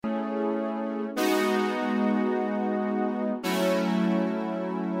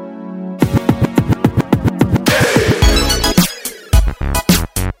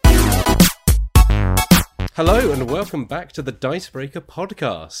Hello and welcome back to the Dicebreaker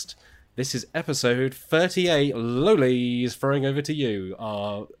podcast. This is episode 38. Lolies, throwing over to you,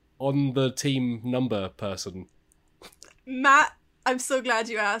 our on the team number person. Matt, I'm so glad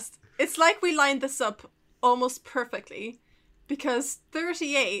you asked. It's like we lined this up almost perfectly because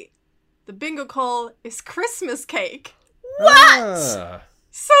 38, the bingo call is Christmas cake. What? Ah,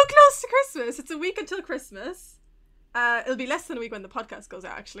 So close to Christmas. It's a week until Christmas. It'll be less than a week when the podcast goes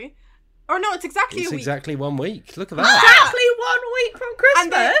out, actually. Or no, it's exactly it's a week. exactly 1 week. Look at that. Exactly 1 week from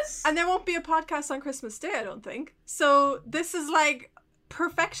Christmas. And there won't be a podcast on Christmas Day, I don't think. So this is like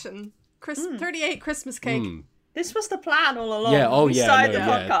perfection. 38 Christmas cake. This was the plan all along. Yeah, when we started the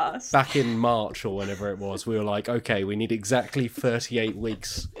yeah. podcast. Back in March or whenever it was, we were like, okay, we need exactly 38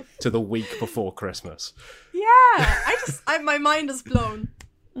 weeks to the week before Christmas. Yeah, my mind is blown.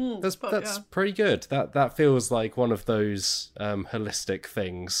 That's yeah. pretty good. That feels like one of those holistic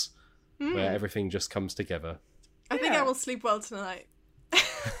things where everything just comes together. I think I will sleep well tonight.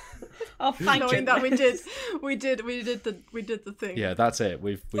 Oh, thank Knowing you. that we did the thing. Yeah, that's it.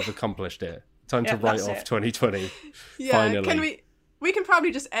 We've accomplished it. Time to Yeah, write that's off it. 2020. Yeah, Finally. can we can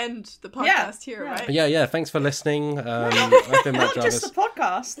probably just end the podcast here, yeah. right? Yeah. Thanks for listening. I've been Matt Not just Jarvis. the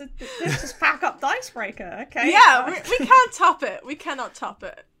podcast. Let's just pack up Dicebreaker, okay? Yeah, we can't top it. We cannot top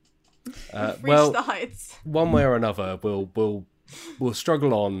it. Reach Well, the heights. one way or another, we'll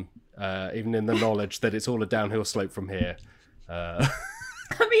struggle on, even in the knowledge that it's all a downhill slope from here.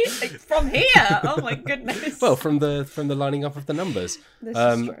 I mean, from here. Oh my goodness. Well, from the lining up of the numbers. this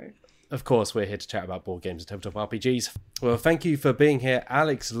is true. Of course, we're here to chat about board games and tabletop RPGs. Well, thank you for being here,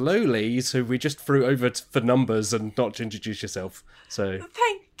 Alex Lolies, who we just threw over for numbers and not to introduce yourself. So,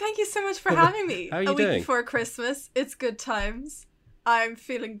 Thank you so much for having me. How are you a week doing? before Christmas. It's good times. I'm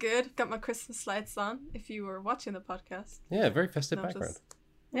feeling good. Got my Christmas lights on. If you were watching the podcast, yeah, very festive Not background. just-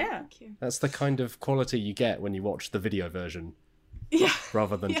 Yeah. Thank you. That's the kind of quality you get when you watch the video version, Yeah.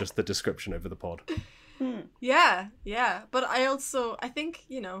 rather than just the description over the pod. Yeah. But I think,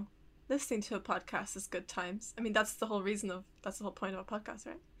 listening to a podcast is good times. I mean, that's the whole point of a podcast,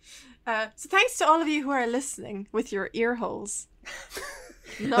 right? So thanks to all of you who are listening with your ear holes,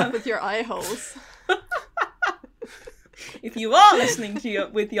 not with your eye holes. If you are listening to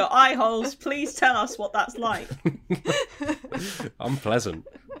with your eye holes, please tell us what that's like. Unpleasant.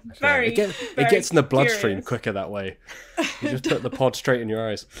 Very, It gets in the bloodstream curious. quicker that way. You just put the pod straight in your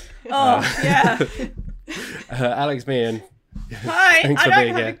eyes. Oh, yeah. Alex Meehan, Hi. thanks for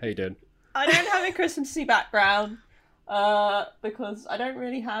being here. How you doing? I don't have a Christmassy background because I don't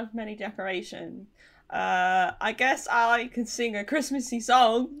really have many decoration. I guess I can sing a Christmassy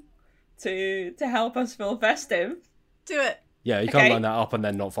song to help us feel festive. Do it. Yeah, you can't Okay. line that up and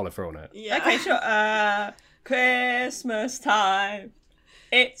then not follow through on it. Yeah. Okay, sure. Christmas time.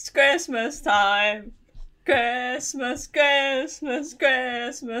 It's Christmas time. Christmas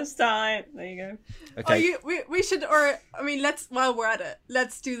time. There you go. Okay. We should, while we're at it,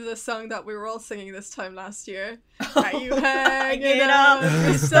 let's do the song that we were all singing this time last year. Are you hanging Hanging up up your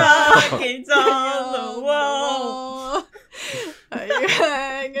your stockings on the wall. Are you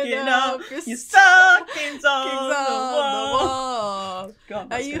hanging up your stockings on stockings the on the wall. wall? God, Are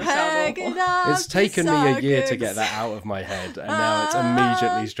that's you gonna sound hanging awful. up It's taken me a year to get stockings that out of my head, and now it's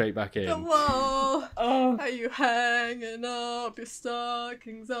immediately straight back on the in. wall? Oh, Are you hanging up your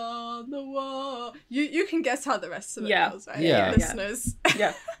stockings on the wall? You can guess how the rest of it Yeah. goes, right? Yeah. Listeners.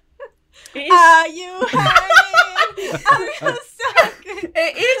 yeah. It is, Are you hanging up your stockings?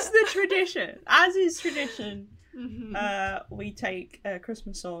 it is the tradition. As is tradition, Mhm. we take a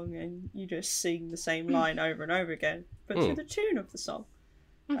Christmas song and you just sing the same line over and over again, but to the tune of the song.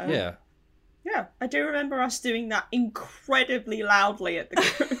 Yeah. Yeah, I do remember us doing that incredibly loudly at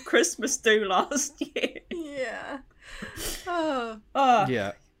the Christmas do last year. Yeah. Oh, Oh,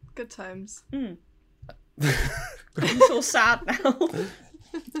 Yeah. good times. it's all sad now.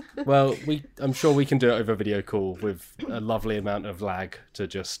 Well, I'm sure we can do it over video call with a lovely amount of lag to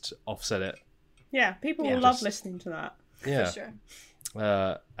just offset it. Yeah, people Yeah. will love Just- listening to that. Yeah. For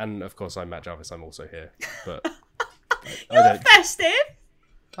sure. And of course, I'm Matt Jarvis. I'm also here. But You're festive.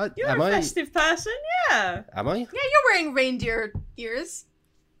 You're am a I? festive person, yeah. Am I? Yeah, you're wearing reindeer ears.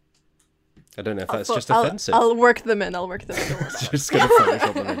 I don't know if that's I'll- just I'll- offensive. I'll work them in. Don't worry about it. Just gonna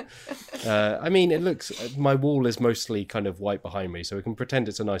Photoshop them in. I mean, it looks. My wall is mostly kind of white behind me, so we can pretend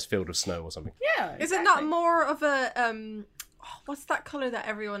it's a nice field of snow or something. Yeah. Is it not more of a what's that color that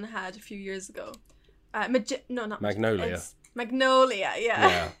everyone had a few years ago? No, not Magnolia. It's Magnolia, yeah.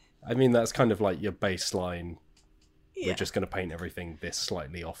 Yeah, I mean that's kind of like your baseline. Yeah. We're just gonna paint everything this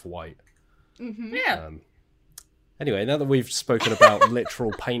slightly off white. Yeah. Anyway, now that we've spoken about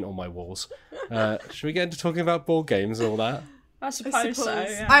literal paint on my walls, should we get into talking about board games and all that? I suppose so.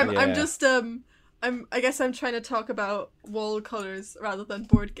 Yeah. I'm just I guess I'm trying to talk about wall colors rather than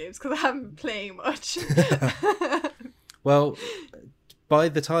board games because I haven't been playing much. Well, by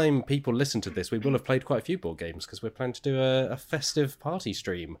the time people listen to this, we will have played quite a few board games because we're planning to do a festive party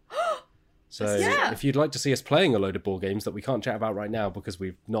stream. So Yeah. if you'd like to see us playing a load of board games that we can't chat about right now because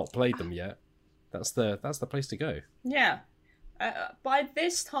we've not played them yet, that's the place to go. Yeah. By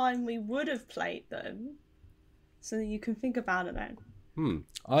this time, we would have played them, so that you can think about it then.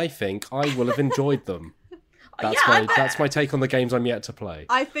 I think I will have enjoyed them. That's Yeah, that's my take on the games I'm yet to play.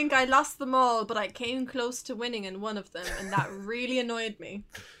 I think I lost them all, but I came close to winning in one of them, and that really annoyed me.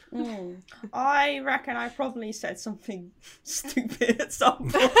 I reckon I probably said something stupid at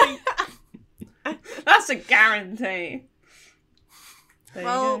some point. That's a guarantee. There you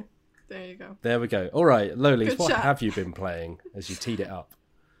go. There you go. There we go. All right, Lolies, Good what chat. have you been playing as you teed it up?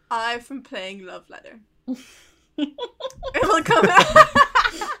 I've been playing Love Letter. It will come out.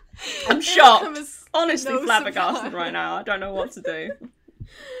 I'm shocked. come as Honestly, no flabbergasted surprise. right now. I don't know what to do.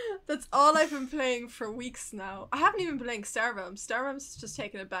 That's all I've been playing for weeks now. I haven't even been playing Star Realms. Star Realms has just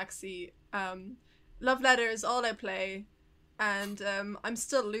taken a backseat. Love Letter is all I play, and I'm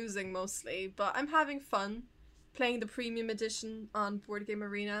still losing mostly, but I'm having fun playing the premium edition on Board Game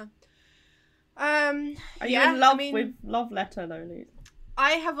Arena. Are you in love with Love Letter, though, Luke?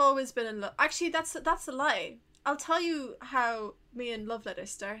 I have always been in love. Actually, that's a lie. I'll tell you how me and Love Letter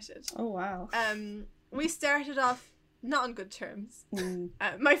started. Oh, wow. We started off not on good terms.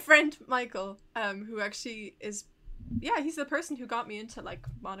 My friend Michael, who actually is, he's the person who got me into like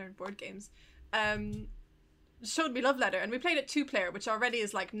modern board games, showed me Love Letter, and we played it 2-player, which already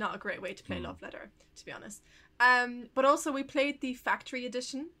is like not a great way to play Love Letter, to be honest. But also we played the Factory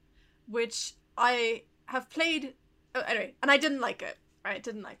Edition, which I have played. Oh, anyway, and I didn't like it. Right,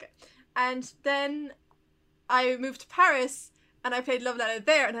 didn't like it, and then I moved to Paris, and I played Love Letter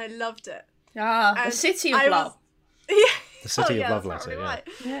there, and I loved it. The And City of I Love. Yeah. The City of Love that's Letter, not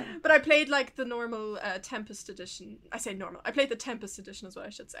yeah. really why. But I played like the normal Tempest edition. I say normal. I played the Tempest edition as well, I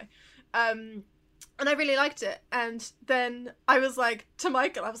should say. And I really liked it. And then I was like, to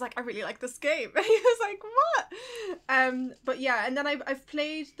Michael, I was like, I really like this game. And he was like, what? But yeah, and then I've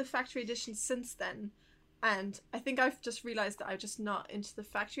played the Factory Edition since then. And I think I've just realised that I'm just not into the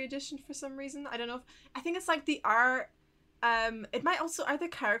Factory Edition for some reason. I don't know. I think it's like the art. It might also, are the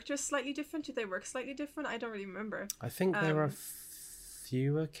characters slightly different? Do they work slightly different? I don't really remember. I think there are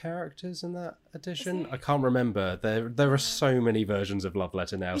fewer characters in that edition. I can't remember. There are so many versions of Love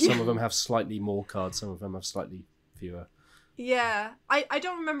Letter now. Some of them have slightly more cards, some of them have slightly fewer. Yeah, I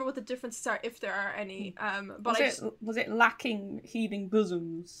don't remember what the differences are, if there are any. But Was it lacking heaving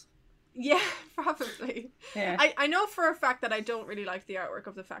bosoms? yeah, probably. Yeah. I know for a fact that I don't really like the artwork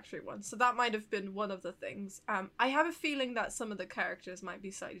of the Factory one, so that might have been one of the things. I have a feeling that some of the characters might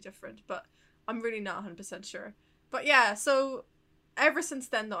be slightly different, but I'm really not 100% sure. But yeah, so ever since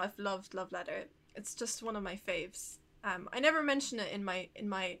then though, I've loved Love Letter. It's just one of my faves. I never mention it in my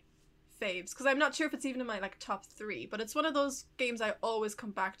faves because I'm not sure if it's even in my like top 3, but it's one of those games I always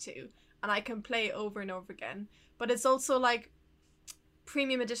come back to and I can play over and over again. But it's also like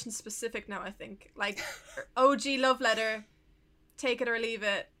premium edition specific now, I think. Like OG Love Letter, take it or leave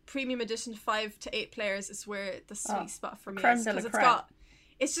it. Premium edition 5 to 8 players is where the sweet spot for me creme is, de la because creme.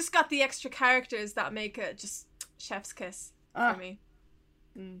 it's just got the extra characters that make it just chef's kiss for me.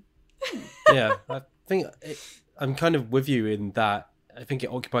 Yeah, I think I'm kind of with you in that. I think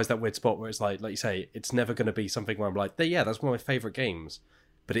it occupies that weird spot where it's like you say, it's never going to be something where I'm like, yeah, that's one of my favourite games.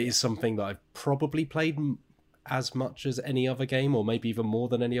 But it is something that I've probably played as much as any other game, or maybe even more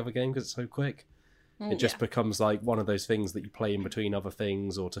than any other game, because it's so quick. It just becomes like one of those things that you play in between other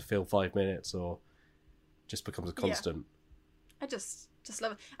things, or to fill 5 minutes, or just becomes a constant. I just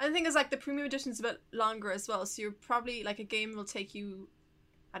love it. And the thing is, like, the premium edition is a bit longer as well, so you're probably, like, a game will take you,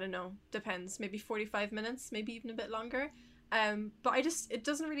 I don't know, depends, maybe 45 minutes, maybe even a bit longer. But it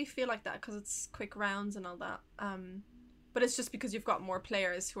doesn't really feel like that because it's quick rounds and all that. But it's just because you've got more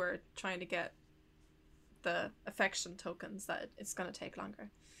players who are trying to get the affection tokens that it's going to take longer.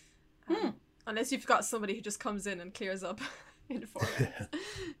 Unless you've got somebody who just comes in and clears up in 4 minutes,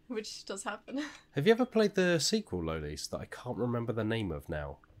 which does happen. Have you ever played the sequel, Lolies, that I can't remember the name of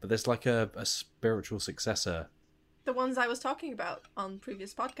now? But there's like a spiritual successor. The ones I was talking about on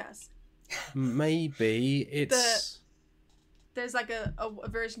previous podcasts. Maybe it's... There's like a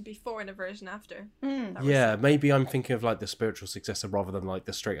version before and a version after. Yeah, maybe I'm thinking of like the spiritual successor rather than like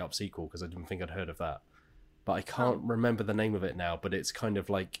the straight up sequel, because I didn't think I'd heard of that. but I can't remember the name of it now. But it's kind of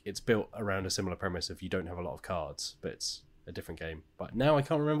like it's built around a similar premise of you don't have a lot of cards, but it's a different game. But now I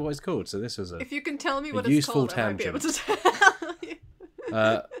can't remember what it's called. So this was If you can tell me what it's useful called, I might be able to tangent. tell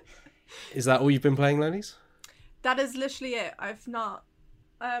you. Is that all you've been playing, Lonies? That is literally it. I've not.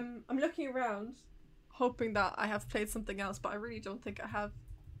 I'm looking around, hoping that I have played something else, but I really don't think I have.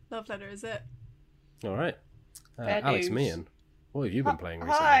 Love Letter is it? All right, Fair Alex dues. Meehan, what have you been playing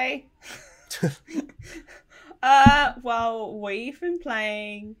recently? Hi. Well, we've been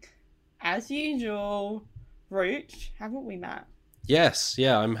playing, as usual, Root, haven't we, Matt? Yes,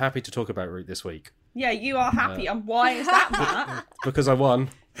 yeah, I'm happy to talk about Root this week Yeah, you are happy. And why is that, Matt? because I won.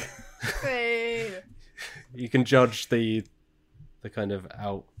 Hey. You can judge the kind of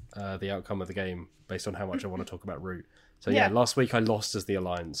the outcome of the game based on how much I want to talk about Root. So yeah, Yeah. last week I lost as the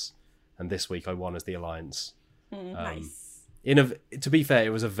Alliance, and this week I won as the Alliance. Nice. To be fair, it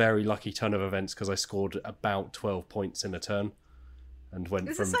was a very lucky turn of events because I scored about 12 points in a turn, and went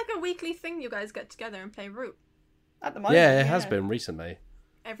Is from this like a weekly thing you guys get together and play Root? At the moment, yeah, it has been recently.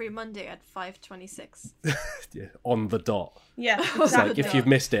 Every Monday at 5:26. Yeah, on the dot. Yeah, It's exactly. like if you've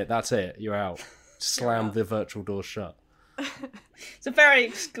missed it, that's it. You're out. Slam out. the virtual doors shut. It's a very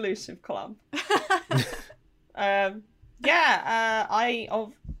exclusive club. I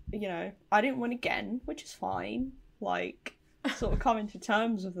didn't win again, which is fine. Like, sort of coming to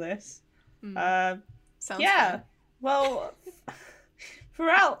terms with this. Sounds Yeah. fun. Well,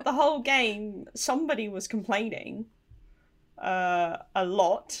 throughout the whole game, somebody was complaining a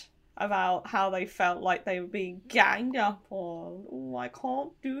lot about how they felt like they were being ganged up on. Oh, I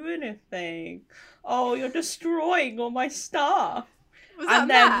can't do anything. Oh, you're destroying all my stuff. Was that And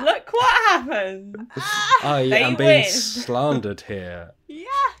then Matt? look what happened. I They am being win. slandered here. Yeah.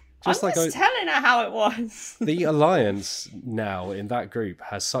 Just I'm like just telling her how it was. the Alliance now in that group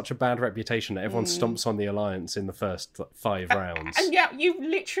has such a bad reputation that everyone stomps on the Alliance in the first 5 rounds. And yet you've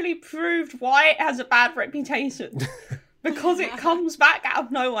literally proved why it has a bad reputation. Because it comes back out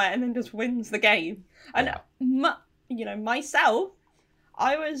of nowhere and then just wins the game. And, myself,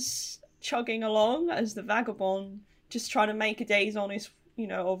 I was chugging along as the vagabond, just trying to make a day's honest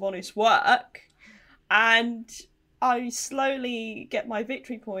work. And I slowly get my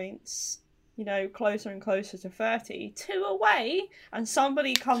victory points, closer and closer to 30, 2 away, and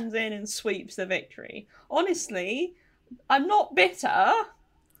somebody comes in and sweeps the victory. Honestly, I'm not bitter,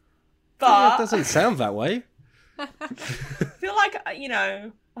 but It doesn't sound that way. I feel like,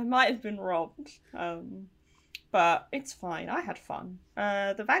 I might have been robbed. But it's fine. I had fun.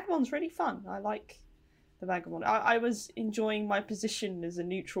 The Vagabond's really fun. I like the Vagabond. I was enjoying my position as a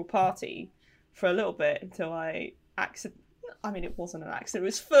neutral party for a little bit until it wasn't an accident. It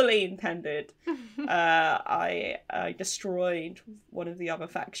was fully intended. I destroyed one of the other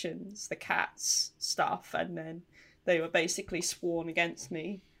factions, the Cats stuff, and then they were basically sworn against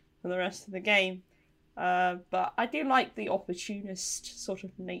me for the rest of the game. But I do like the opportunist sort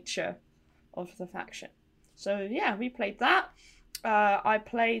of nature of the faction. So yeah, we played that. I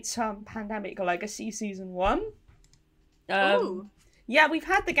played some Pandemic Legacy Season 1. Ooh. Yeah, we've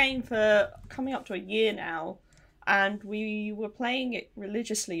had the game for coming up to a year now, and we were playing it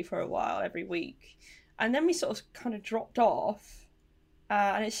religiously for a while every week. And then we sort of kind of dropped off,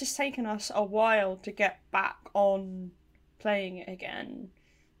 and it's just taken us a while to get back on playing it again.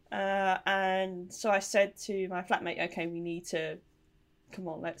 And so I said to my flatmate, okay, we need to, come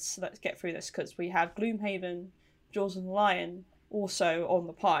on, let's get through this, because we have Gloomhaven, Jaws and the Lion also on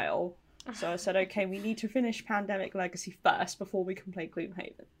the pile. So I said, okay, we need to finish Pandemic Legacy first before we can play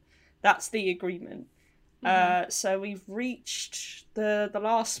Gloomhaven. That's the agreement. So we've reached the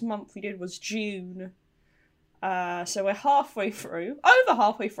last month we did was June. So we're over halfway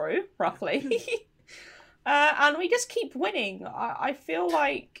through, roughly. And we just keep winning. I feel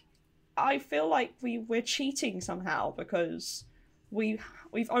like we're cheating somehow, because we've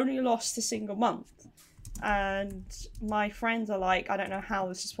only lost a single month. And my friends are like, I don't know how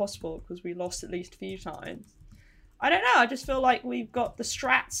this is possible, because we lost at least a few times. I don't know, I just feel like we've got the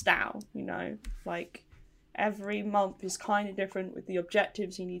strats down, like every month is kind of different with the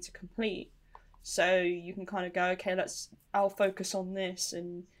objectives you need to complete. So you can kind of go, okay, I'll focus on this,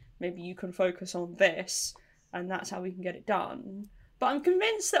 and maybe you can focus on this, and that's how we can get it done. But I'm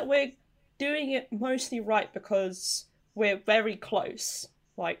convinced that we're doing it mostly right, because we're very close,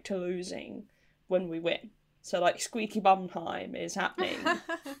 like, to losing when we win. So, like, squeaky bum time is happening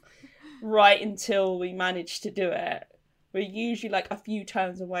right until we manage to do it. We're usually, like, a few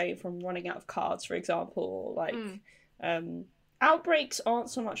turns away from running out of cards, for example. Like, outbreaks aren't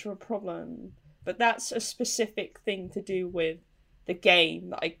so much of a problem, but that's a specific thing to do with the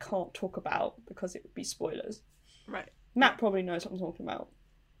game that I can't talk about because it would be spoilers. Right. Matt probably knows what I'm talking about.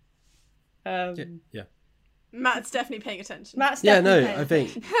 Yeah. Matt's definitely paying attention. Matt's Yeah, definitely no, paying I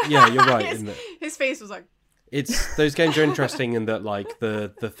think attention. yeah, you're right. his, In that his face was like, it's those games are interesting in that like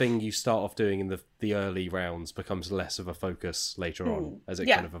the thing you start off doing in the early rounds becomes less of a focus later on as it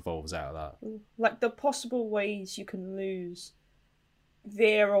kind of evolves out of that. Like the possible ways you can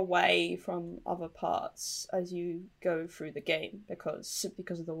veer away from other parts as you go through the game because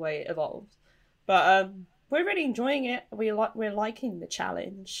of the way it evolves. But we're really enjoying it. We're liking the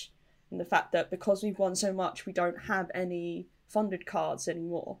challenge and the fact that because we've won so much, we don't have any funded cards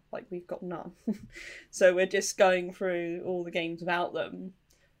anymore. Like, we've got none. So we're just going through all the games without them.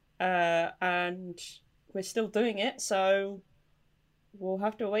 And we're still doing it, so we'll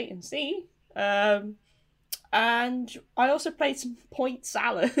have to wait and see. And I also played some Point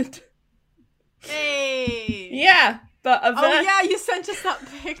Salad. hey! Yeah, but yeah, you sent us that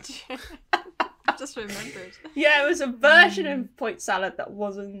picture. I just remembered. Yeah, it was a version of Point Salad that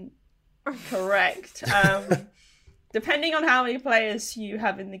wasn't correct. Depending on how many players you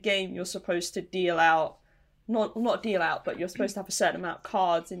have in the game, you're supposed to deal out, not deal out, but you're supposed to have a certain amount of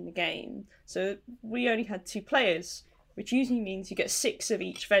cards in the game. So we only had 2 players, which usually means you get 6 of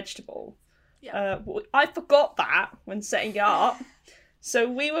each vegetable. Yeah. I forgot that when setting it up. So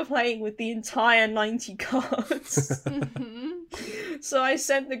we were playing with the entire 90 cards. So I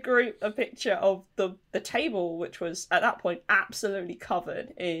sent the group a picture of the table, which was at that point absolutely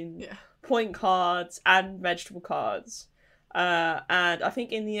covered in point cards and vegetable cards. And I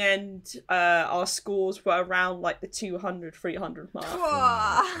think in the end, our scores were around like the 200, 300 mark.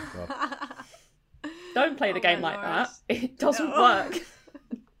 Don't play the game like that. It doesn't work.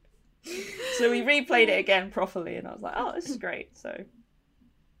 So we replayed it again properly, and I was like, oh, this is great. So,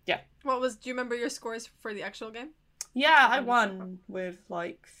 yeah. Do you remember your scores for the actual game? Yeah, I won with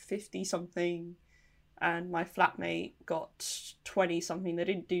like 50 something, and my flatmate got 20 something. They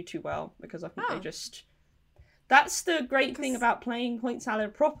didn't do too well because I think they just. That's the great thing about playing Point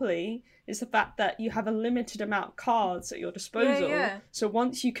Salad properly, is the fact that you have a limited amount of cards at your disposal. Yeah. So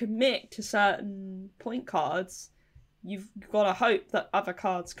once you commit to certain point cards, you've got to hope that other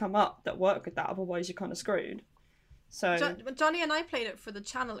cards come up that work with that. Otherwise, you're kind of screwed. So Johnny and I played it for the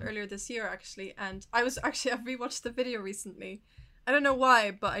channel earlier this year, actually, and I rewatched the video recently. I don't know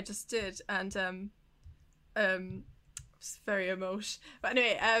why, but I just did, and it's very emotional. But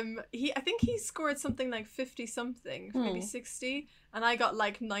anyway, I think he scored something like 50 something, maybe 60, and I got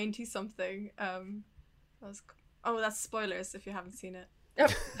like 90 something. That's spoilers if you haven't seen it. A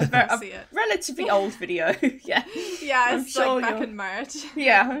relatively old video. Yeah, it's like back in March.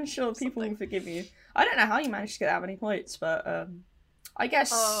 Yeah, I'm sure people will forgive you. I don't know how you managed to get that many points, but I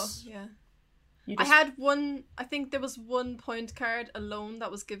guess. Oh yeah. I had one. I think there was one point card alone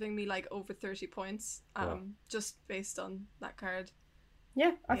that was giving me like over 30 points. Just based on that card.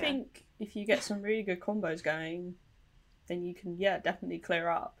 Yeah, I think if you get some really good combos going, then you can definitely clear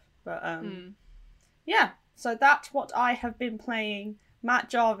up. But yeah. So that's what I have been playing.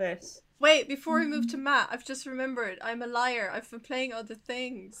 Matt Jarvis. Wait, before we move to Matt, I've just remembered. I'm a liar. I've been playing other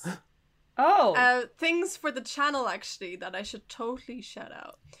things. Things for the channel, actually, that I should totally shout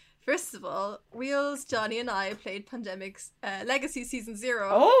out. First of all, Wheels, Johnny, and I played Pandemic's Legacy Season 0.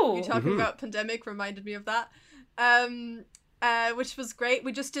 Oh! You talking about Pandemic reminded me of that. Which was great.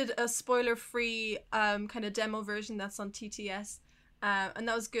 We just did a spoiler-free kind of demo version that's on TTS. And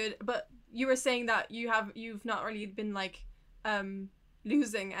that was good. But you were saying that you've not really been, like,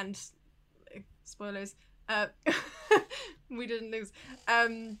 losing, and spoilers, we didn't lose.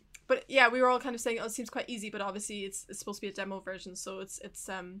 But yeah, we were all kind of saying, it seems quite easy, but obviously it's supposed to be a demo version, so it's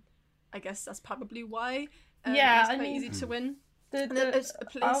I guess that's probably why. It's quite easy to win. It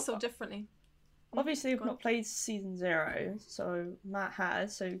plays so differently. Obviously, we've not played Season 0, so Matt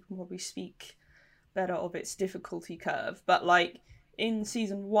has, so you can probably speak better of its difficulty curve. But like in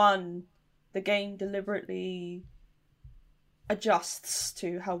Season 1, the game deliberately adjusts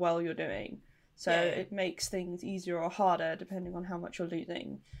to how well you're doing. So it makes things easier or harder depending on how much you're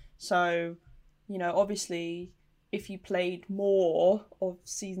losing. So, obviously, if you played more of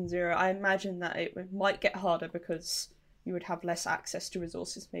Season 0, I imagine that it might get harder because you would have less access to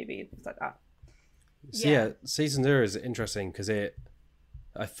resources, maybe, things like that. So Season 0 is interesting because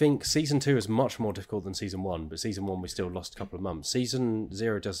I think Season 2 is much more difficult than Season 1, but Season 1 we still lost a couple of months. Season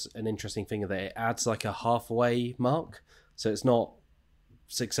 0 does an interesting thing that it adds like a halfway mark, so it's not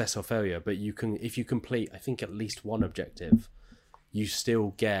success or failure, but if you complete, I think, at least one objective, you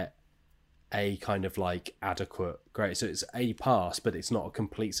still get a kind of like adequate grade. So it's a pass, but it's not a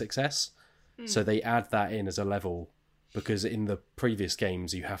complete success. So they add that in as a level because in the previous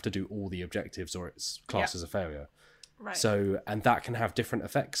games you have to do all the objectives or it's classed as a failure. Right. So, and that can have different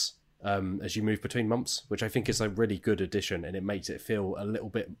effects as you move between months, which I think is a really good addition, and it makes it feel a little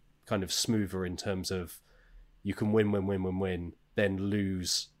bit kind of smoother in terms of you can win, then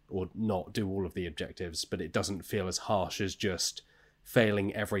lose or not do all of the objectives, but it doesn't feel as harsh as just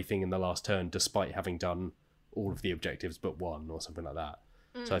failing everything in the last turn despite having done all of the objectives but one or something like that.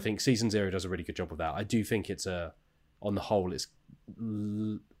 So I think Season 0 does a really good job of that. I do think it's on the whole, it's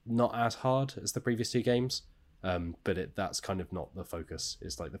not as hard as the previous two games, but that's kind of not the focus.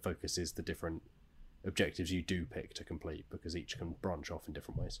 It's like the focus is the different objectives you do pick to complete, because each can branch off in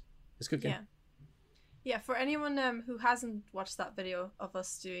different ways. It's a good game. Yeah, for anyone who hasn't watched that video of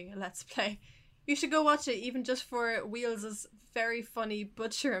us doing a Let's Play, you should go watch it, even just for Wheels' very funny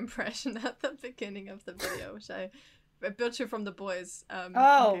Butcher impression at the beginning of the video, which Butcher from The Boys.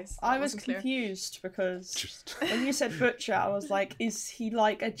 I was confused because when you said Butcher, I was like, is he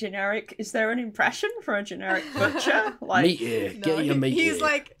like a generic? Is there an impression for a generic Butcher? Like, meat here, get your meat he's here.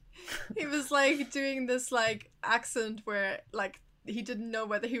 like, he was like doing this like accent where like he didn't know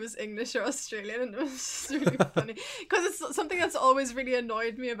whether he was English or Australian, and it was just really funny because it's something that's always really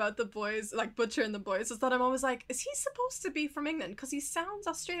annoyed me about The Boys, like Butcher and The Boys, is that I'm always like, is he supposed to be from England? Because he sounds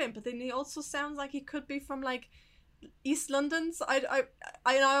Australian, but then he also sounds like he could be from like East London. So I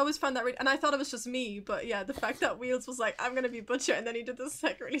always found that and I thought it was just me, but yeah, the fact that Wheels was like, I'm gonna be Butcher, and then he did this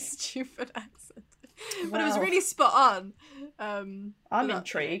like really stupid accent, but it was really spot on. I'm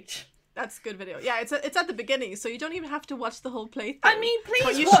intrigued. That's a good video. Yeah, it's at the beginning, so you don't even have to watch the whole playthrough. I mean,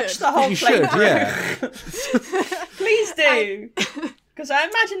 please watch the whole playthrough. Yeah. Please do, because I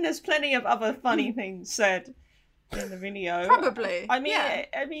imagine there's plenty of other funny things said in the video. Probably. I mean,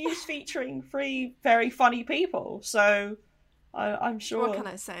 it's featuring 3 very funny people, so I'm sure. What can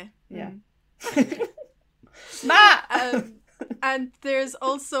I say? Yeah. Matt. And there's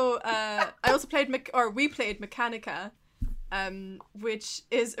also we played Mechanica, which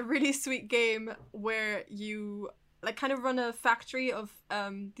is a really sweet game where you like kind of run a factory of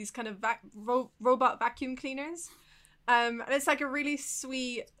these kind of robot vacuum cleaners, and it's like a really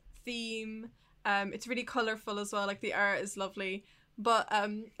sweet theme. It's really colorful as well, like the art is lovely, but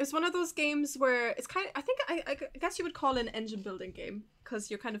it's one of those games where it's kind of, I guess you would call it an engine building game, because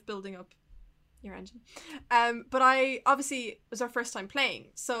you're kind of building up your engine, but it was our first time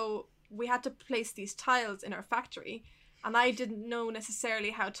playing, so we had to place these tiles in our factory, and I didn't know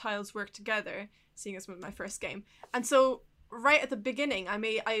necessarily how tiles work together, seeing as it was my first game. And so right at the beginning,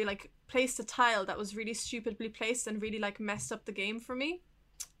 I like placed a tile that was really stupidly placed and really like messed up the game for me.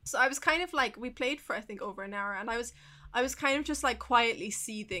 So I was kind of like, we played for I think over an hour, and I was kind of just like quietly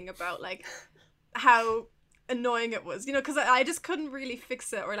seething about like how annoying it was, you know, because I just couldn't really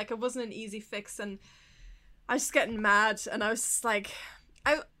fix it, or like it wasn't an easy fix, and I was just getting mad, and I was just like,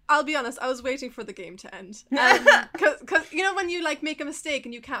 I'll be honest, I was waiting for the game to end. Because, you know, when you, like, make a mistake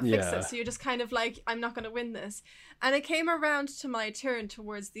and you can't fix it, so you're just kind of like, I'm not going to win this. And it came around to my turn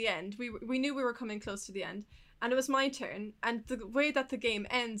towards the end. We knew we were coming close to the end. And it was my turn. And the way that the game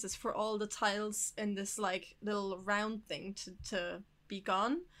ends is for all the tiles in this, like, little round thing to be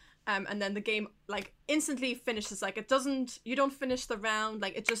gone. And then the game, like, instantly finishes. Like, you don't finish the round.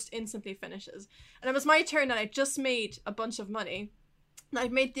 Like, it just instantly finishes. And it was my turn, and I just made a bunch of money. And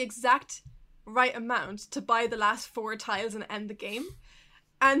I've made the exact right amount to buy the last 4 tiles and end the game.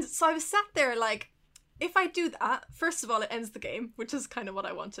 And so I was sat there like, if I do that, first of all, it ends the game, which is kind of what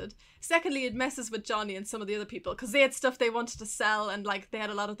I wanted. Secondly, it messes with Johnny and some of the other people, because they had stuff they wanted to sell, and like they had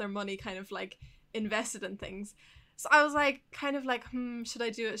a lot of their money kind of like invested in things. So I was like, kind of like, should I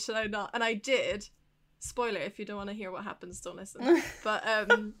do it? Should I not? And I did. Spoiler, if you don't want to hear what happens, don't listen. But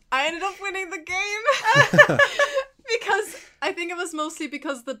I ended up winning the game. Because I think it was mostly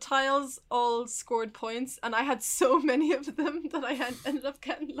because the tiles all scored points, and I had so many of them that I ended up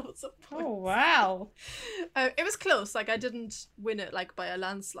getting loads of points. Oh, wow. It was close. Like, I didn't win it like by a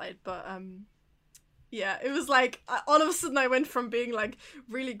landslide, but yeah, it was like all of a sudden I went from being like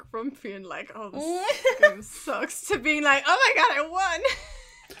really grumpy and like, oh, this game sucks, to being like, oh my god, I won.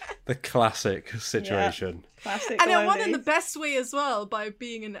 The classic situation. Yeah. Classic. And I won in the best way as well, by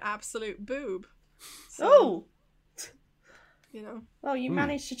being an absolute boob. So, you know. Well, you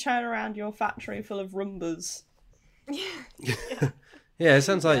managed to turn around your factory full of Roombas. Yeah, it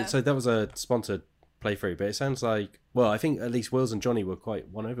sounds like, so that was a sponsored playthrough, but it sounds like, well, I think at least Wills and Johnny were quite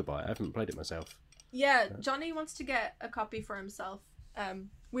won over by it. I haven't played it myself. Yeah, Johnny wants to get a copy for himself.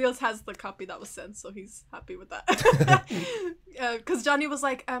 Wheels has the copy that was sent, so he's happy with that. Because Johnny was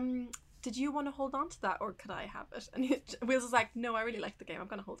like, did you want to hold on to that, or could I have it? And Wheels was like, no, I really like the game, I'm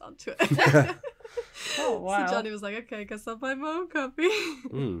going to hold on to it. Oh wow. So Johnny was like, okay, I guess I'll buy my own copy.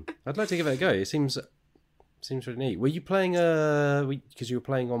 I'd like to give it a go. It seems really neat. Were you playing because you were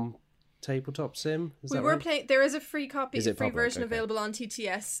playing on Tabletop Sim? We were playing. There is a free copy, Is it free public? version Okay. available on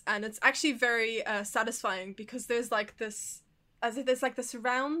TTS, and it's actually very satisfying because there's like this, as if there's like this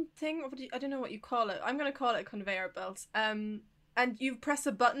round thing. I don't know what you call it. I'm gonna call it a conveyor belt. And you press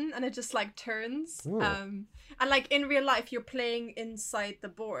a button and it just like turns. Ooh. And like in real life, you're playing inside the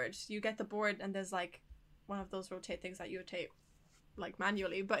board. You get the board and there's like one of those rotate things that you rotate like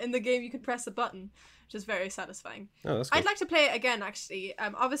manually. But in the game, you can press a button, which is very satisfying. Oh, that's cool. I'd like to play it again, actually.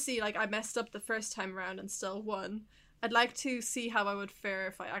 Obviously, like I messed up the first time around and still won. I'd like to see how I would fare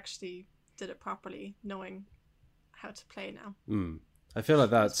if I actually did it properly, knowing how to play now. I feel like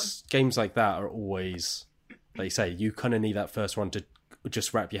that's games like that are always, like you say, you kind of need that first one to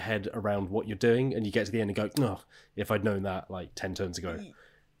just wrap your head around what you're doing, and you get to the end and go, oh, if I'd known that like 10 turns ago, I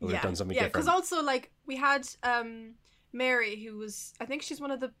would have done something different. Because also like we had Mary, who was, I think she's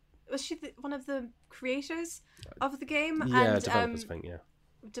one of the creators of the game? Yeah, and, developers thing, yeah.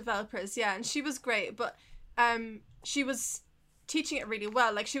 Developers, yeah, and she was great, but she was teaching it really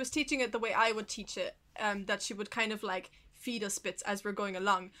well. Like she was teaching it the way I would teach it, that she would kind of like feed us bits as we're going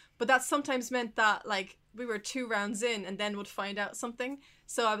along, but that sometimes meant that like we were 2 rounds in and then would find out something.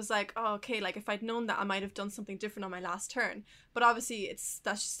 So I was like, oh, okay, like if I'd known that, I might have done something different on my last turn. But obviously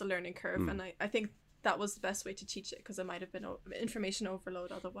that's just a learning curve, and I think that was the best way to teach it, because it might have been information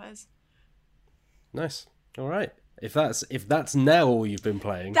overload otherwise. Nice. All right. If that's now all you've been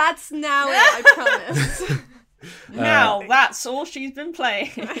playing, That's now it, I promise. Now that's all she's been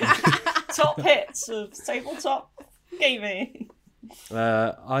playing. Top hits of tabletop gaming.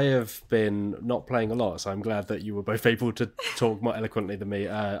 I have been not playing a lot, so I'm glad that you were both able to talk more eloquently than me.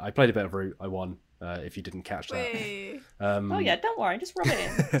 I played a bit of Root. I won. If you didn't catch that. Wait. Oh yeah, don't worry, just rub it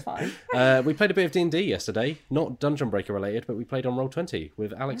in. It's fine. We played a bit of D&D yesterday, not Dungeon Breaker related, but we played on Roll20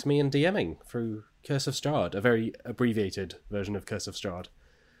 with Alex, me, and DMing through Curse of Strahd, a very abbreviated version of Curse of Strahd.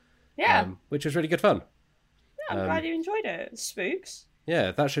 Yeah. Which was really good fun. I'm glad you enjoyed it. Spooks.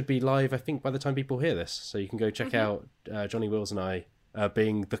 Yeah, that should be live, I think, by the time people hear this. So you can go check out Johnny Wills and I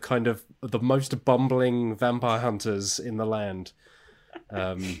being the kind of the most bumbling vampire hunters in the land.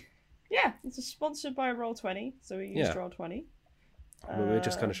 Yeah, it's sponsored by Roll20, so we used Roll20. We were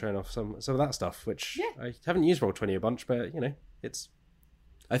just kind of showing off some of that stuff, which I haven't used Roll20 a bunch, but it's.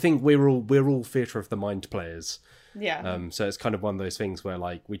 I think we're all theatre of the mind players. Yeah. So it's kind of one of those things where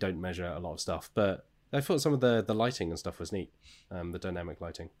like we don't measure a lot of stuff, but I thought some of the lighting and stuff was neat. The dynamic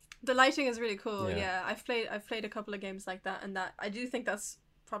lighting. The lighting is really cool. Yeah. Yeah, I've played a couple of games like that, and that I do think that's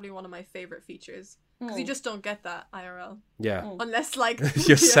probably one of my favorite features, because you just don't get that IRL. Yeah. Unless like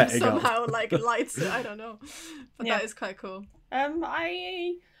You're PM setting up. somehow like lights it. I don't know, but that is quite cool.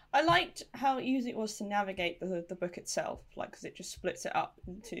 I liked how easy it was to navigate the book itself, like because it just splits it up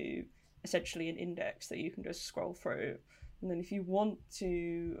into essentially an index that you can just scroll through, and then if you want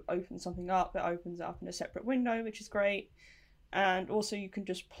to open something up, it opens it up in a separate window, which is great. And also you can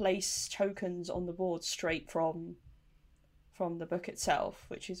just place tokens on the board straight from the book itself,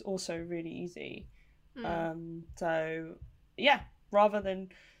 which is also really easy. So yeah, rather than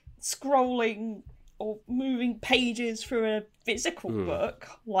scrolling or moving pages through a physical book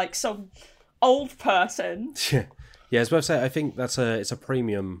like some old person. Yeah, it's worth saying. I think it's a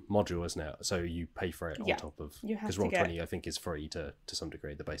premium module, isn't it? So you pay for it on top of, because Roll20 I think is free to some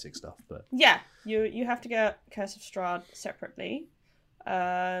degree, the basic stuff. But yeah, you have to get Curse of Strahd separately,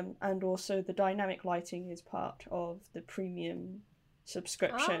 and also the dynamic lighting is part of the premium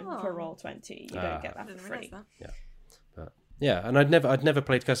subscription for Roll20. You don't get that for free. Yeah, and I'd never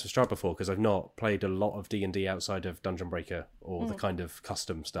played Curse of Strahd before, because I've not played a lot of D&D outside of Dungeon Breaker or the kind of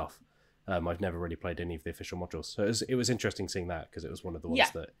custom stuff. I've never really played any of the official modules, so it was interesting seeing that, because it was one of the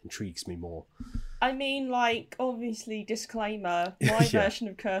ones that intrigues me more. I mean, like, obviously, disclaimer, my version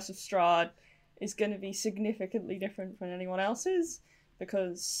of Curse of Strahd is going to be significantly different from anyone else's,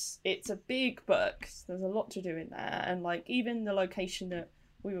 because it's a big book, so there's a lot to do in there, and like even the location that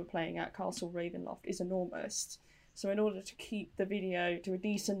we were playing at, Castle Ravenloft, is enormous. So in order to keep the video to a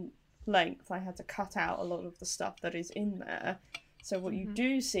decent length, I had to cut out a lot of the stuff that is in there. So what you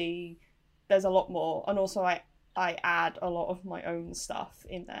do see, there's a lot more, and also I add a lot of my own stuff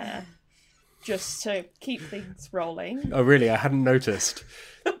in there just to keep things rolling. Oh really? I hadn't noticed.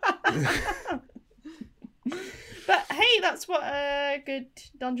 But hey, that's what a good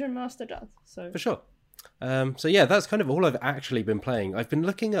dungeon master does. So For sure. So yeah, that's kind of all I've actually been playing. I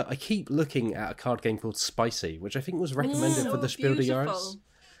keep looking at a card game called Spicy, which I think was recommended for the Spiel des Jahres.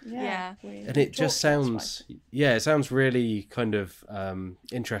 Yeah. And it just sounds, it sounds really kind of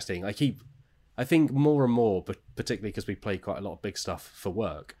interesting. I I think more and more, but particularly because we play quite a lot of big stuff for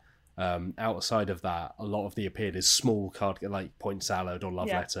work. Outside of that, a lot of the appeal is small card like Point Salad or Love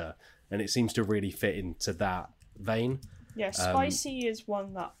Letter, and it seems to really fit into that vein. Yeah, Spicy is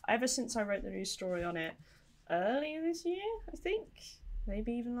one that ever since I wrote the news story on it earlier this year, I think,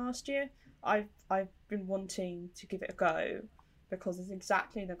 maybe even last year, I've been wanting to give it a go because it's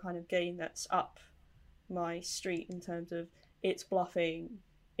exactly the kind of game that's up my street in terms of it's bluffing,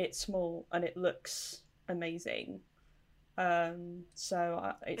 it's small, and it looks amazing.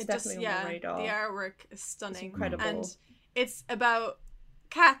 So it's definitely on my radar. The artwork is stunning. It's incredible. And it's about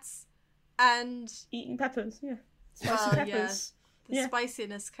cats and eating peppers, spicy peppers. The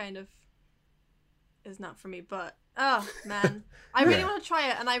spiciness kind of is not for me, but oh man, I really want to try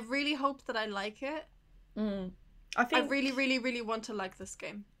it, and I really hope that I like it. I really, really, really want to like this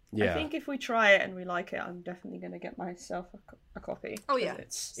game. I think if we try it and we like it, I'm definitely going to get myself a copy. Oh yeah,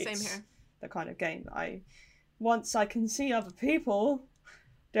 it's same here. The kind of game that once I can see other people,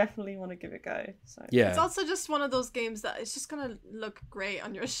 definitely want to give it a go. So it's also just one of those games that it's just going to look great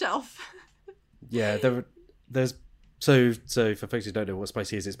on your shelf. There's so for folks who don't know what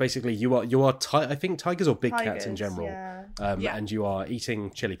Spicy is, it's basically you are I think tigers or big cats in general, and you are eating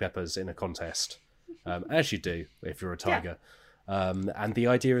chili peppers in a contest, as you do if you're a tiger. And the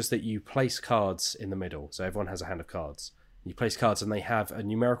idea is that you place cards in the middle, so everyone has a hand of cards. You place cards and they have a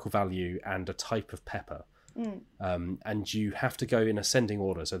numerical value and a type of pepper. And you have to go in ascending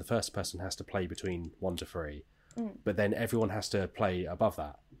order, so the first person has to play between 1 to 3, but then everyone has to play above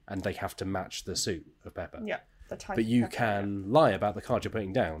that, and they have to match the suit of pepper. The type but you of pepper, can lie about the card you're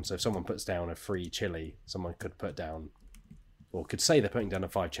putting down. So if someone puts down a 3 chili, someone could put down, or could say they're putting down a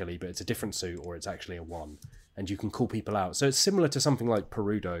 5 chili, but it's a different suit, or it's actually a 1, and you can call people out. So it's similar to something like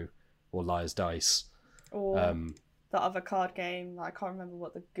Perudo or Liar's Dice, or the other card game. I can't remember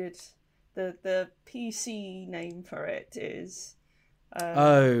what the PC name for it is.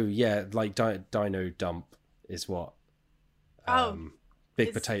 Like Dino Dump is what.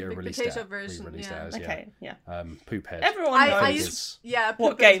 Big Potato released version, as. Okay, Poop Head. Everyone knows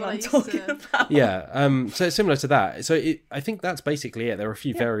what game I'm talking about. So it's similar to that. So I think that's basically it. There are a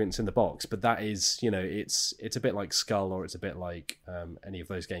few variants in the box, but that is, it's a bit like Skull, or it's a bit like any of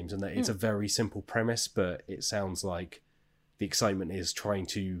those games, and that it's a very simple premise, but it sounds like the excitement is trying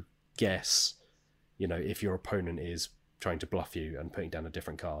to guess, if your opponent is trying to bluff you and putting down a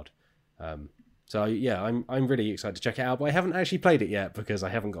different card. So I'm really excited to check it out, but I haven't actually played it yet because I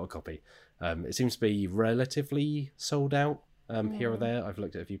haven't got a copy. It seems to be relatively sold out here or there. I've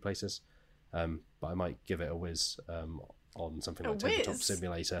looked at a few places, but I might give it a whiz on something like Tabletop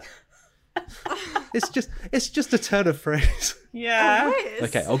Simulator. It's just a turn of phrase. Yeah.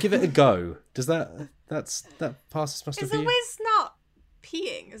 Okay, I'll give it a go. Does that passes muster for you? Is a whiz not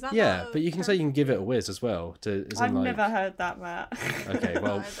peeing? Is that but you can say you can give it a whiz as well. I've never heard that, Matt. Okay,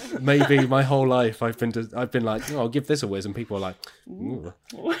 well, maybe my whole life I've been like, I'll give this a whiz, and people are like, ooh.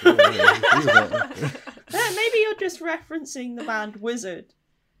 Maybe you're just referencing the band Wizard,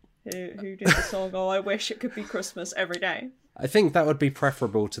 who did the song "Oh, I Wish It Could Be Christmas Every Day." I think that would be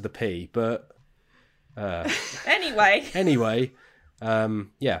preferable to the P, but anyway.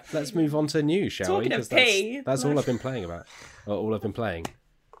 Let's move on to news, shall we? Talking of P, that's all I've been playing about. Or all I've been playing.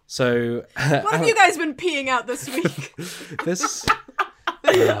 So, what have you guys been peeing out this week?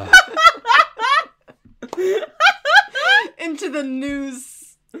 Into the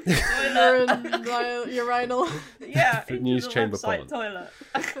news urinal. Yeah, the news chamber toilet.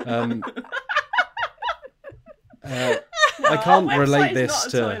 I can't relate this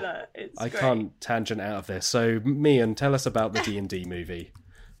to. Toilet. I can't tangent out of this. So, Mian, tell us about the D&D movie.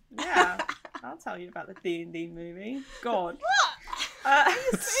 Yeah, I'll tell you about the D&D movie. God. What?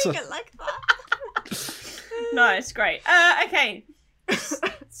 You're saying it like that? No, it's great. Okay.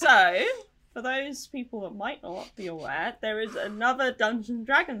 So, for those people that might not be aware, there is another Dungeons &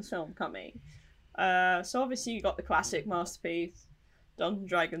 Dragons film coming. So obviously you got the classic masterpiece, Dungeons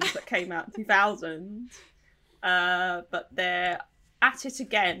 & Dragons, that came out in 2000. But they're at it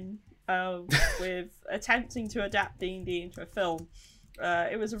again with attempting to adapt D&D into a film.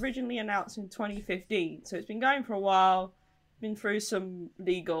 It was originally announced in 2015, so it's been going for a while, been through some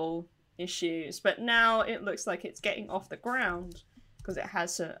legal issues, but now it looks like it's getting off the ground because it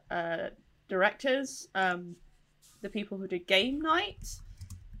has directors, the people who did Game Night,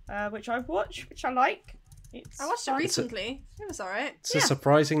 which I've watched, which I like. I watched it recently. It was alright. It's a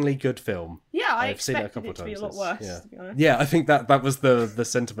surprisingly good film. Yeah, I've seen it a couple of times. To be a lot worse, to be honest. Yeah, I think that was the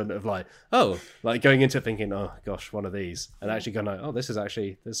sentiment of like going into it thinking, oh gosh, one of these, and actually going, oh, this is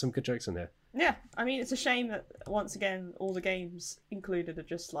actually, there's some good jokes in here. Yeah, I mean, it's a shame that once again all the games included are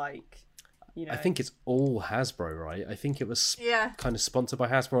just like You know, I think it's all Hasbro, right? I think it was Yeah. kind of sponsored by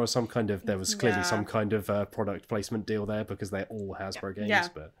Hasbro or some kind of. There was clearly Yeah. some kind of product placement deal there because they're all Hasbro games. Yeah.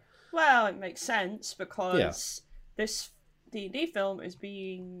 But well, it makes sense because this D&D film is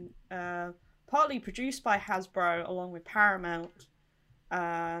being partly produced by Hasbro along with Paramount,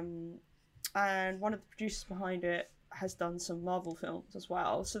 and one of the producers behind it has done some Marvel films as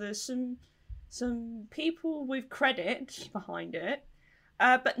well. So there's some people with credit behind it.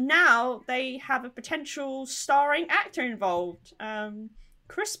 But now they have a potential starring actor involved,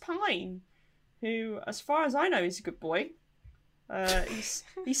 Chris Pine, who, as far as I know, is a good boy.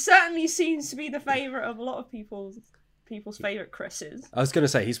 He certainly seems to be the favourite of a lot of people's favourite Chris's. I was going to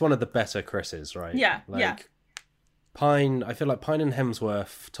say he's one of the better Chris's, right? Yeah, yeah. Pine. I feel like Pine and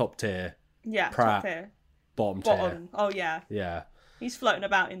Hemsworth top tier, Yeah, Pratt, top tier. bottom tier. Bottom. Oh yeah. Yeah, He's floating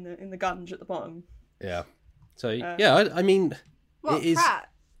about in the gunge at the bottom. yeah. So yeah, I mean, What, it is. Pratt?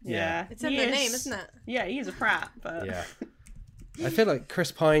 Yeah. It's in He the is- name, isn't it? Yeah, he is a Pratt, but Yeah. I feel like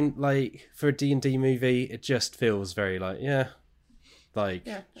Chris Pine, like for a D&D movie, it just feels very like Yeah,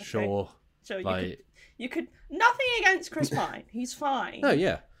 okay. sure. so Like, you could nothing against Chris Pine. He's fine. oh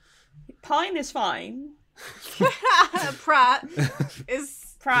yeah, Pine is fine. Pratt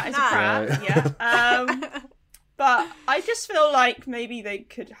is Pratt is nah. a Pratt, yeah. But I just feel like maybe they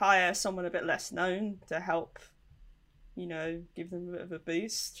could hire someone a bit less known to help, give them a bit of a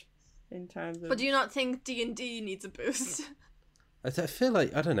boost in terms of. But do you not think D&D needs a boost? I feel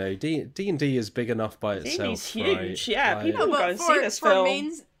like I don't know. D&D is big enough by itself. D&D's huge, right? yeah, Like, people- go and see this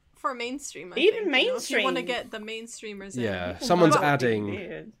film. For mainstream, I Even think, if you want to mainstream. get the mainstreamers in. Yeah, People someone's know what adding D&D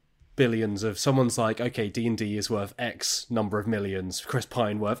is. billions of. Someone's like, okay, D&D is worth X number of millions. Chris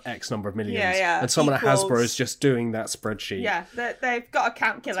Pine worth X number of millions. Yeah, and someone equals- at Hasbro is just doing that spreadsheet. Yeah, they've got a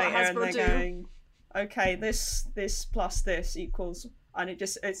calculator and Hasbro they're do. going, okay, this plus this equals, and it's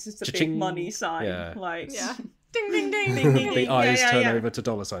just a big Cha-ching. money sign. Yeah. Like, Yeah. Ding, ding, ding. Ding, ding, The ding. eyes Yeah, turn yeah. over to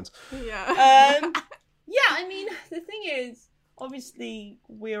dollar signs. Yeah. Yeah, I mean, the thing is, obviously,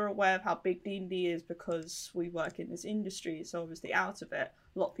 we're aware of how big D&D is because we work in this industry, so obviously out of it,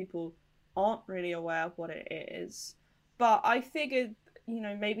 a lot of people aren't really aware of what it is. But I figured,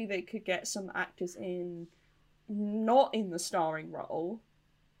 maybe they could get some actors in, not in the starring role,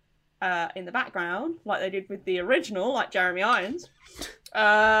 in the background, like they did with the original, like Jeremy Irons,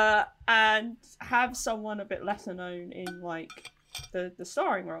 and have someone a bit lesser known in, like, the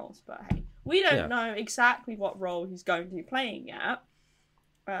starring roles. But hey, we don't Yeah. know exactly what role he's going to be playing yet,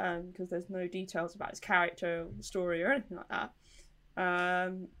 because there's no details about his character or story or anything like that.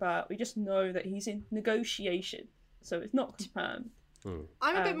 But we just know that he's in negotiation, so it's not confirmed.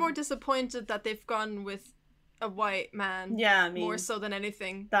 I'm a bit more disappointed that they've gone with a white man. Yeah, I mean, more so than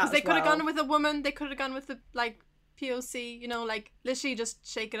anything. that Because they as could have well. gone with a woman. They could have gone with the POC. Literally just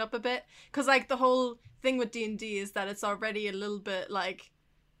shake it up a bit. Because the whole thing with D&D is that it's already a little bit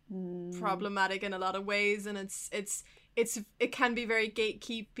problematic in a lot of ways, and it can be very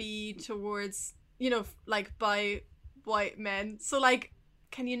gatekeepy towards by white men. So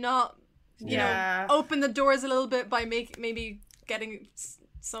can you not Yeah. open the doors a little bit by maybe getting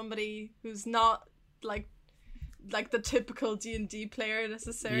somebody who's not like the typical D&D player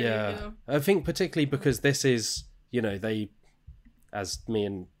necessarily? Yeah, I think particularly because this is, they, as me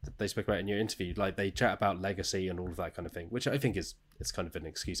and they spoke about in your interview, they chat about legacy and all of that kind of thing, which I think it's kind of an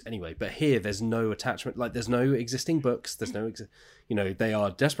excuse anyway. But here, there's no attachment, there's no existing books, there's no, they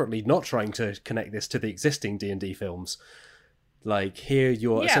are desperately not trying to connect this to the existing D&D films. Here,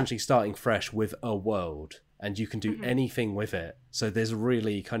 you're essentially starting fresh with a world, and you can do anything with it. So there's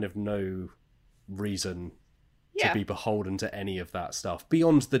really kind of no reason to be beholden to any of that stuff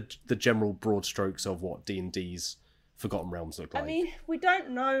beyond the general broad strokes of what D&D's Forgotten Realms look like. I mean, we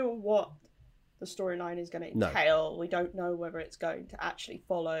don't know what the storyline is going to entail. We don't know whether it's going to actually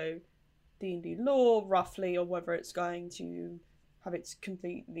follow D&D lore roughly, or whether it's going to have its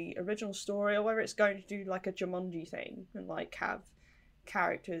completely original story, or whether it's going to do a Jumanji thing and have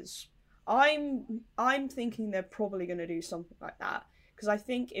characters. I'm thinking they're probably going to do something like that, because I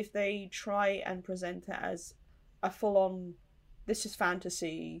think if they try and present it as a full-on, this is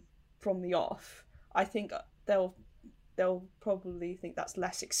fantasy from the off, I think they'll probably think that's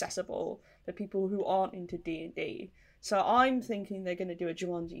less accessible to people who aren't into D&D. So I'm thinking they're going to do a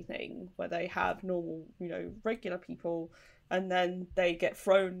Jumanji thing where they have normal, regular people, and then they get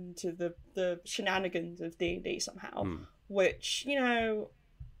thrown to the shenanigans of D&D somehow, which,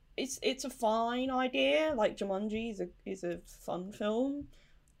 it's a fine idea. Jumanji is a fun film,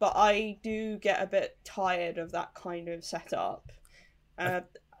 but I do get a bit tired of that kind of setup.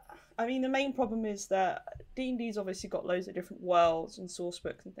 I mean, the main problem is that D&D's obviously got loads of different worlds and source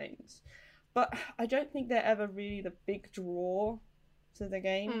books and things, but I don't think they're ever really the big draw to the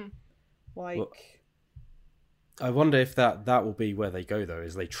game. Like, well, I wonder if that will be where they go, though,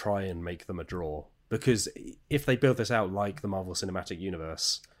 is they try and make them a draw. Because if they build this out like the Marvel Cinematic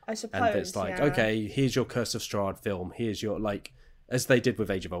Universe, I suppose, and it's like, okay, here's your Curse of Strahd film, here's your, like, as they did with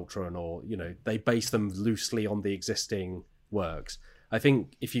Age of Ultron, or, you know, they base them loosely on the existing works. I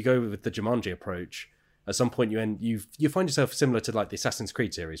think if you go with the Jumanji approach, at some point you find yourself similar to like the Assassin's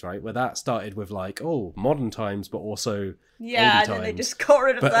Creed series, right? Where that started with like, oh, modern times, but also yeah, and then they just got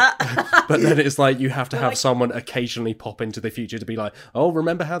rid of that. But then it's like you have to have someone occasionally pop into the future to be like, oh,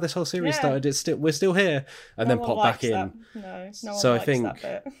 remember how this whole series started? We're still here, and then pop back in. No one so likes I think that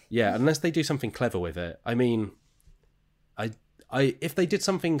bit. Yeah, unless they do something clever with it. I mean, I if they did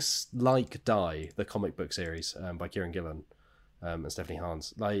something like Die, the comic book series by Kieran Gillen and Stephanie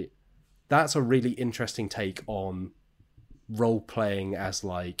Hans, like, that's a really interesting take on role playing as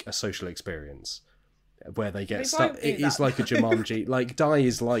like a social experience, where they get stuck. It is like a Jumanji. Like Die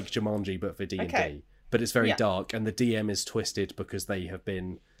is like Jumanji, but for D&D. But it's very dark, and the DM is twisted because they have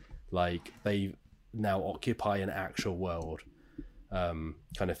been like, they now occupy an actual world, kind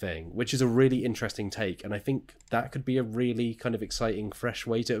of thing, which is a really interesting take. And I think that could be a really kind of exciting, fresh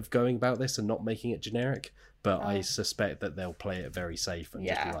way of going about this and not making it generic. But I suspect that they'll play it very safe and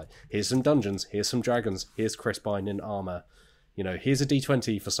just be like, here's some dungeons, here's some dragons, here's Chris Pine in armor. You know, here's a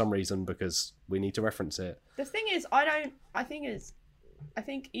D20 for some reason because we need to reference it. The thing is, I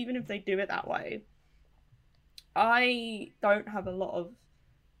think even if they do it that way, I don't have a lot of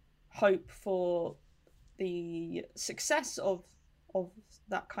hope for the success of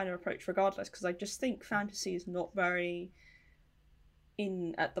that kind of approach regardless, because I just think fantasy is not very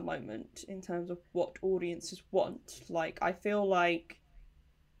in at the moment in terms of what audiences want. Like, I feel like,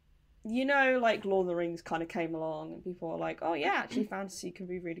 you know, like Lord of the Rings kind of came along and people are like, oh yeah, actually fantasy can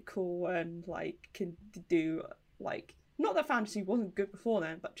be really cool and like can do, like, not that fantasy wasn't good before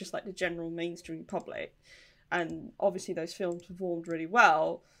then, but just like the general mainstream public. And obviously those films performed really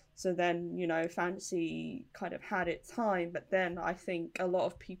well, so then, you know, fantasy kind of had its time. But then I think a lot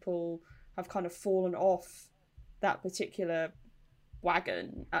of people have kind of fallen off that particular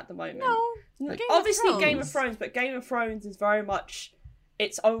wagon at the moment. No, obviously Game of Thrones, but Game of Thrones is very much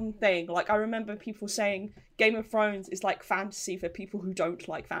its own thing. Like, I remember people saying Game of Thrones is like fantasy for people who don't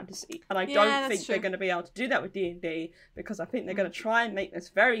like fantasy, and I don't think they're going to be able to do that with D&D, because I think they're going to try and make this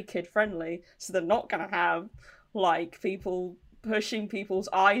very kid friendly, so they're not going to have like people pushing people's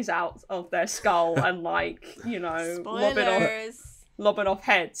eyes out of their skull and, like, you know, lobbing off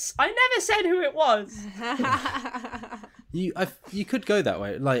heads. I never said who it was. You could go that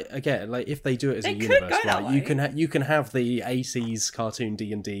way. Like, again, like if they do it as a universe, right? You can have the 80s cartoon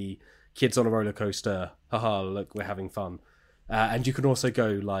D&D kids on a roller coaster. Haha, look, we're having fun. And you can also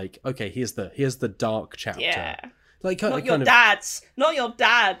go like, okay, here's the dark chapter. Yeah. Like, not your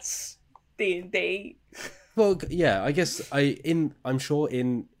dad's D&D. Well, yeah, I guess I'm sure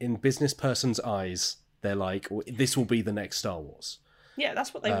in business person's eyes, they're like, this will be the next Star Wars. Yeah,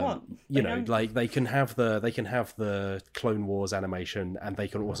 that's what they want. You know, like they can have the Clone Wars animation, and they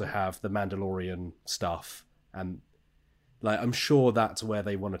can also have the Mandalorian stuff, and like I'm sure that's where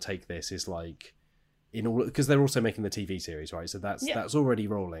they want to take this, is like in all, because they're also making the TV series, right? So that's already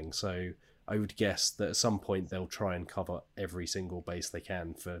rolling. So I would guess that at some point they'll try and cover every single base they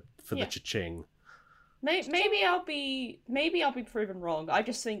can for the cha-ching. Maybe I'll be proven wrong. I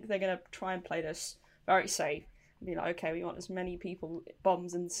just think they're gonna try and play this very safe. Be like, okay, we want as many people,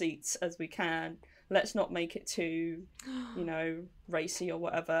 bums and seats as we can. Let's not make it too, you know, racy or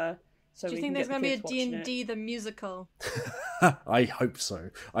whatever. So do you think there's going to be a D&D the musical? I hope so.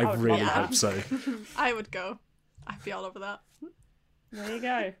 I really hope so. I would go. I'd be all over that. There you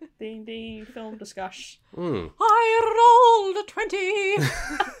go. D&D film discussion. I rolled a 20.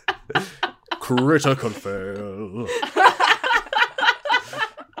 Critical fail.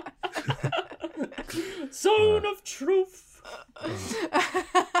 Zone of truth.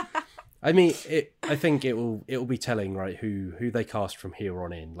 I mean, I think it will be telling, right? Who they cast from here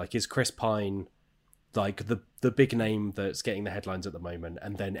on in. Like, is Chris Pine like the big name that's getting the headlines at the moment,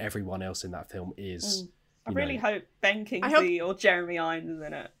 and then everyone else in that film is. I really hope Ben Kingsley or Jeremy Irons is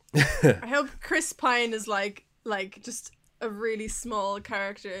in it. I hope Chris Pine is like just a really small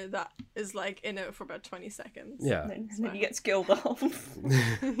character that is like in it for about 20 seconds. Yeah, and then he gets killed off.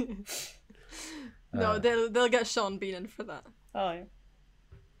 No, they'll get Sean Bean in for that. Oh yeah.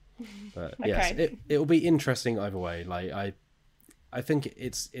 But yes, it'll be interesting either way. Like I think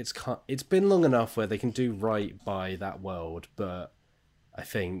it's been long enough where they can do right by that world, but I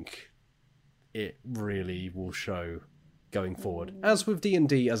think it really will show going forward, as with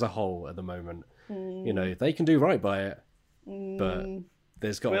D&D as a whole at the moment. You know, they can do right by it, but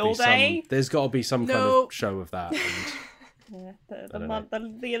there's got to be some kind of show of that.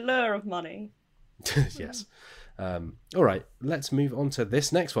 And the allure of money. yes. All right, let's move on to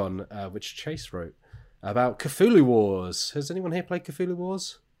this next one, which Chase wrote about Cthulhu Wars. Has anyone here played Cthulhu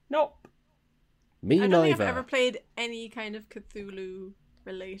Wars? Nope. Me I neither. don't think I've ever played any kind of Cthulhu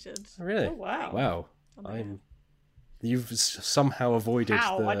related. Really? Oh, wow. Wow. You've somehow avoided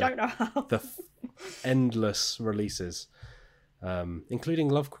I don't know how. the endless releases, including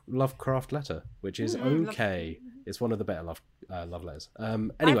Lovecraft Letter, which is okay. It's one of the better love letters.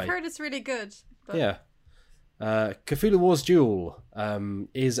 Anyway, I've heard it's really good. But... yeah. Cthulhu Wars Duel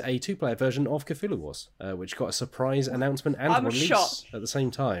is a 2-player version of Cthulhu Wars, which got a surprise announcement and release shocked. at the same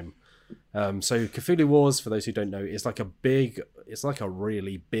time. So Cthulhu Wars, for those who don't know, is like a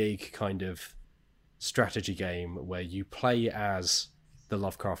really big kind of strategy game where you play as the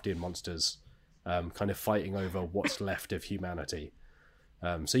Lovecraftian monsters, kind of fighting over what's left of humanity.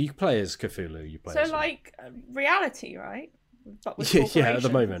 So you play as Cthulhu. You play as reality, right? But with yeah, at the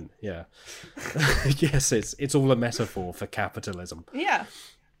moment, yeah. Yes, it's all a metaphor for capitalism. Yeah.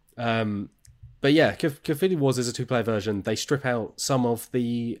 But yeah, Cthulhu Wars is a 2-player version. They strip out some of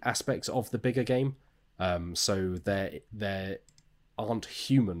the aspects of the bigger game. So there aren't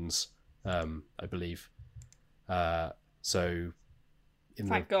humans, I believe. So in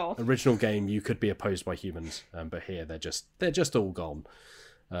Thank the God. original game, you could be opposed by humans, but here they're just all gone.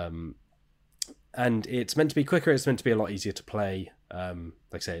 And it's meant to be quicker. It's meant to be a lot easier to play. Like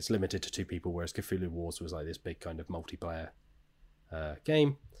I say, it's limited to 2 people, whereas Cthulhu Wars was like this big kind of multiplayer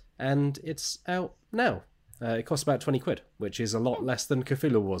game. And it's out now. It costs about 20 quid, which is a lot less than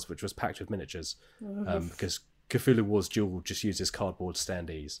Cthulhu Wars, which was packed with miniatures. Because Cthulhu Wars Duel just uses cardboard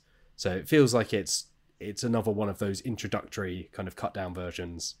standees. So it feels like it's another one of those introductory kind of cut down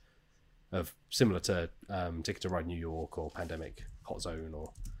versions of similar to Ticket to Ride New York or Pandemic Hot Zone,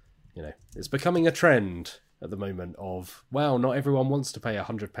 or you know, it's becoming a trend at the moment of, wow, not everyone wants to pay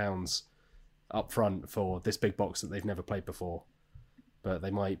 £100 up front for this big box that they've never played before, but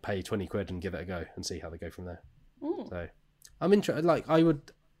they might pay 20 quid and give it a go and see how they go from there. So I'm interested. Like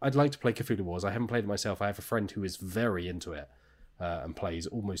I'd like to play Cthulhu Wars. I haven't played it myself. I have a friend who is very into it and plays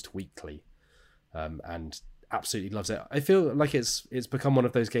almost weekly, and absolutely loves it. I feel like it's become one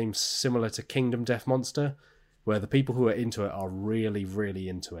of those games similar to Kingdom Death Monster, where the people who are into it are really, really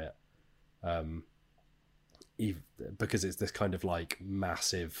into it, because it's this kind of like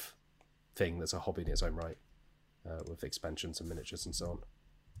massive thing that's a hobby in its own right, with expansions and miniatures and so on.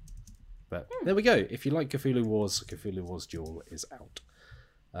 But there we go. If you like Cthulhu Wars Duel is out.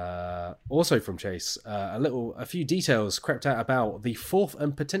 Also from Chase, a few details crept out about the 4th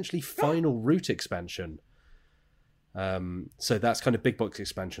and potentially final Root expansion. So that's kind of big box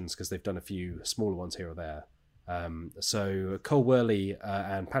expansions, because they've done a few smaller ones here or there. So Cole Worley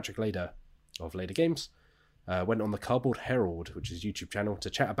and Patrick Lader of Lader Games went on the Cardboard Herald, which is a YouTube channel, to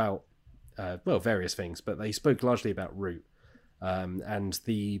chat about various things, but they spoke largely about Root. And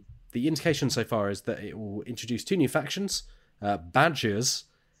the indication so far is that it will introduce 2 new factions, Badgers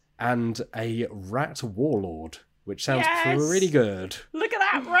and a Rat Warlord, which sounds pretty good. Look at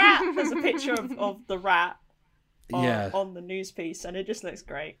that rat! There's a picture of the rat on the news piece, and it just looks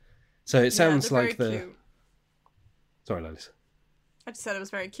great. So it sounds like the... Cute. Sorry, Lolis. I just said it was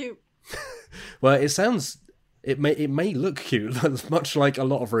very cute. Well, it sounds... It may look cute, much like a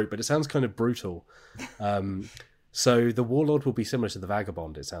lot of Root, but it sounds kind of brutal. So the Warlord will be similar to the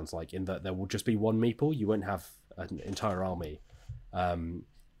Vagabond, it sounds like, in that there will just be one meeple. You won't have an entire army.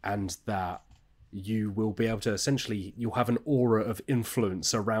 And that you will be able to essentially... You'll have an aura of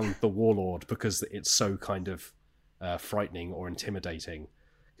influence around the Warlord because it's so kind of frightening or intimidating.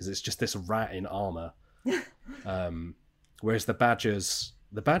 Because it's just this rat in armor. Whereas the Badgers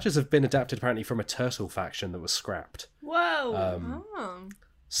have been adapted apparently from a turtle faction that was scrapped. Whoa!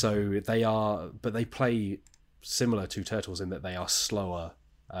 So they play similar to turtles in that they are slower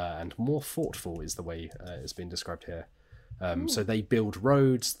and more thoughtful, is the way it's been described here. So they build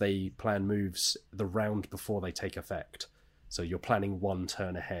roads, they plan moves the round before they take effect. So you're planning one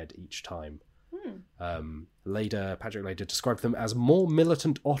turn ahead each time. Patrick Lader described them as more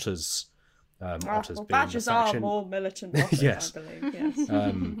militant otters. Otters being badgers the faction. are more militant otters, Yes. I believe.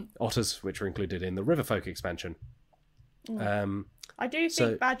 Yes. Otters, which were included in the Riverfolk expansion. I do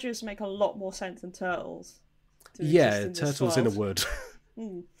think badgers make a lot more sense than turtles. Turtles in a wood.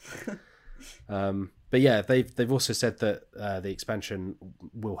 But yeah, they've also said that the expansion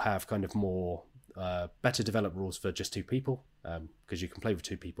will have kind of more better developed rules for just 2 people, because you can play with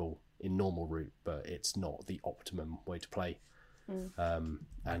 2 people in normal Root, but it's not the optimum way to play.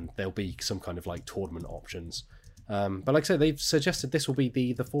 And there'll be some kind of like tournament options. But like I said, they've suggested this will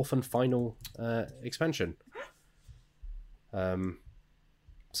be the fourth and final expansion.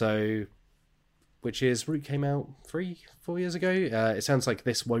 So, which is Root came out 3-4 years ago. It sounds like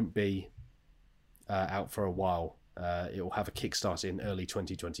this won't be out for a while. It will have a Kickstarter in early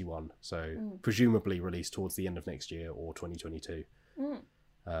 2021, so presumably released towards the end of next year or 2022.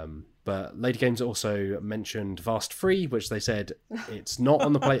 But Lady Games also mentioned Vast 3, which they said it's not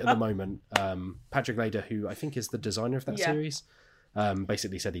on the plate at the moment. Patrick Lader, who I think is the designer of that series,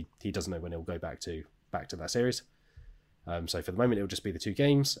 basically said he doesn't know when he'll go back to that series. So for the moment, it'll just be the 2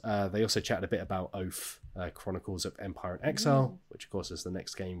 games. They also chatted a bit about Oath, Chronicles of Empire and Exile, which of course is the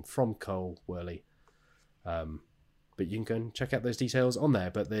next game from Cole Worley. But you can go and check out those details on there.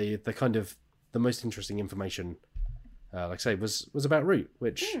 But the kind of the most interesting information, like I say, was about Root,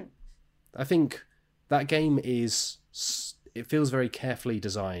 which I think that game is. It feels very carefully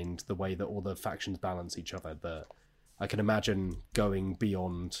designed, the way that all the factions balance each other. That I can imagine going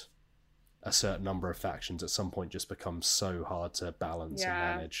beyond a certain number of factions at some point just becomes so hard to balance and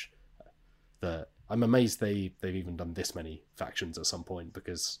manage. That I'm amazed they've even done this many factions at some point,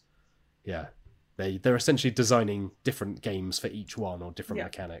 because they're essentially designing different games for each one or different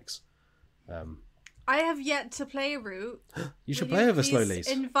mechanics. I have yet to play Root. You should play over Slowlies.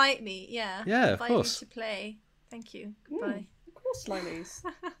 Invite me, Yeah, invite of course. me to play. Thank you. Goodbye. Of course, Slowlies.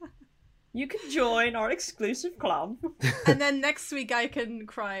 You can join our exclusive club. And then next week I can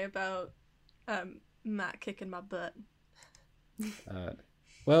cry about Matt kicking my butt.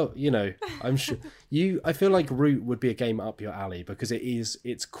 Well, I'm sure I feel like Root would be a game up your alley, because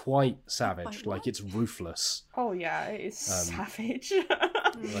it's quite savage. Like, it's ruthless. Oh yeah, it is savage.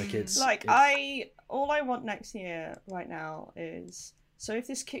 Like all I want next year right now is, so if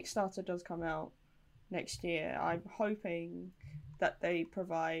this Kickstarter does come out next year, I'm hoping that they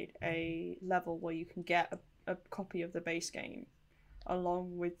provide a level where you can get a copy of the base game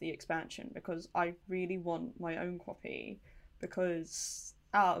along with the expansion, because I really want my own copy, because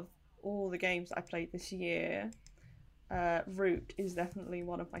out of all the games I played this year, Root is definitely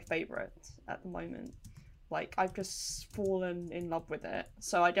one of my favourites at the moment. Like, I've just fallen in love with it,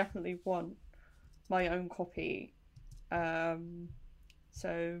 so I definitely want my own copy.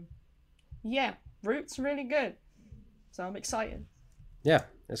 So yeah, Root's really good, so I'm excited. Yeah,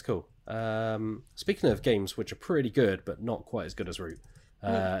 it's cool. Speaking of games which are pretty good but not quite as good as Root,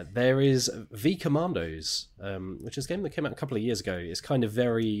 there is V Commandos, which is a game that came out a couple of years ago. It's kind of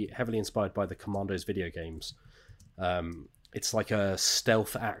very heavily inspired by the Commandos video games. It's like a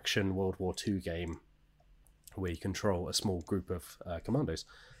stealth action World War II game where you control a small group of commandos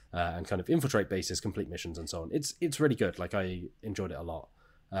and kind of infiltrate bases, complete missions, and so on. It's really good. Like, I enjoyed it a lot.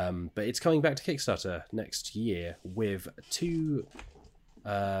 But it's coming back to Kickstarter next year with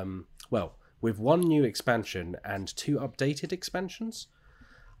with one new expansion and 2 updated expansions.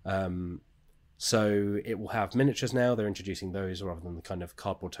 So it will have miniatures now. They're introducing those rather than the kind of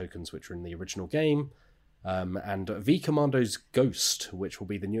cardboard tokens which were in the original game. And V Commandos Ghost, which will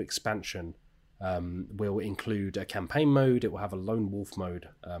be the new expansion, will include a campaign mode. It will have a lone wolf mode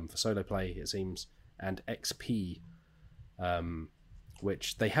for solo play, it seems, and XP,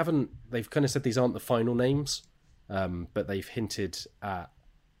 which they've kind of said these aren't the final names, but they've hinted at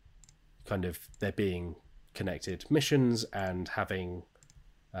kind of there being connected missions and having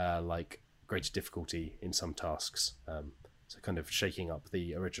like greater difficulty in some tasks. So kind of shaking up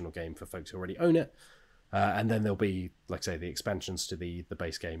the original game for folks who already own it. And then there'll be, like I say, the expansions to the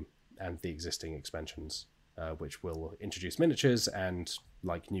base game and the existing expansions, which will introduce miniatures and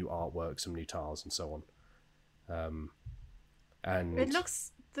like new artwork, some new tiles, and so on. And it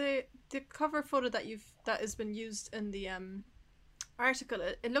looks the cover photo that has been used in the article.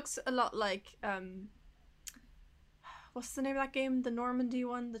 It looks a lot like what's the name of that game? The Normandy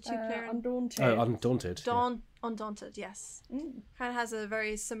one, the 2-player. Undaunted. Oh, Undaunted. Undaunted. Yes. Kind of has a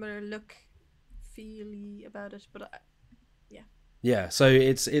very similar look, feely about it, but yeah. So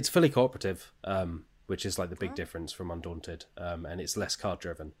it's fully cooperative, which is like the big difference from Undaunted, and it's less card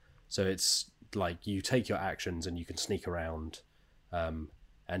driven. So it's like you take your actions and you can sneak around. And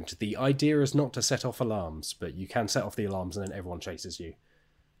the idea is not to set off alarms, but you can set off the alarms and then everyone chases you.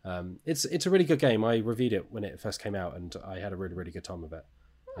 It's a really good game. I reviewed it when it first came out and I had a really, really good time with it.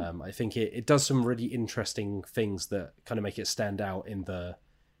 I think it does some really interesting things that kind of make it stand out in the...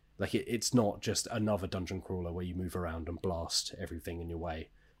 Like, it's not just another dungeon crawler where you move around and blast everything in your way.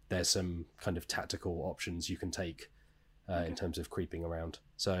 There's some kind of tactical options you can take in terms of creeping around.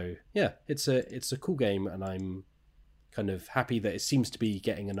 So, yeah, it's a cool game, and I'm kind of happy that it seems to be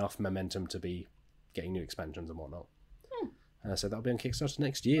getting enough momentum to be getting new expansions and whatnot. So that'll be on Kickstarter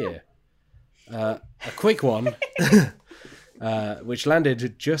next year. A quick one, which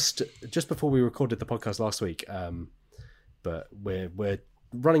landed just before we recorded the podcast last week. But we're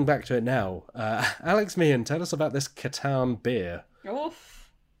running back to it now. Alex Meehan, tell us about this Catan beer.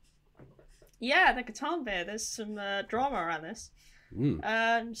 Oof. Yeah, the Catan beer. There's some drama around this.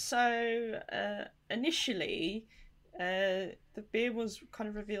 So initially, the beer was kind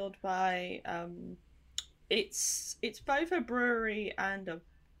of revealed by it's both a brewery and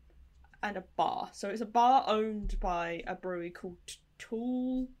a bar. So it's a bar owned by a brewery called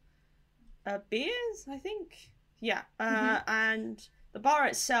Tool Beers, I think. Yeah, and the bar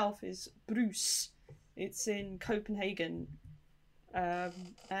itself is Bruce. It's in Copenhagen,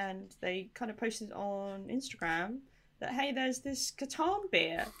 and they kind of posted on Instagram that, hey, there's this Catan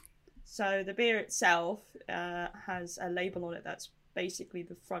beer. So the beer itself has a label on it that's basically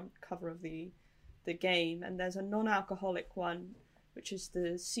the front cover of the game, and there's a non-alcoholic one, which is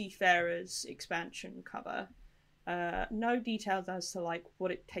the Seafarers expansion cover. No details as to like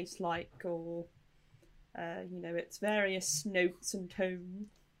what it tastes like or its various notes and tones.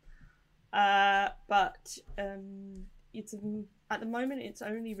 But it's at the moment it's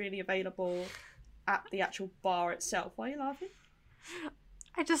only really available at the actual bar itself. Why are you laughing?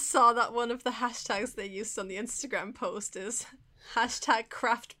 I just saw that one of the hashtags they used on the Instagram post is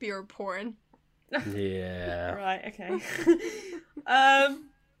 #craftbeerporn. Yeah. Right, okay.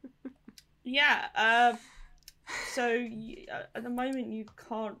 So at the moment you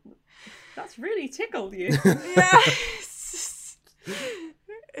can't... That's really tickled you. Yeah.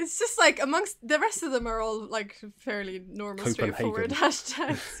 It's just like amongst... The rest of them are all like fairly normal, straightforward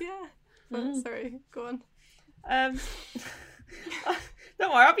hashtags. Yeah. But, sorry, go on.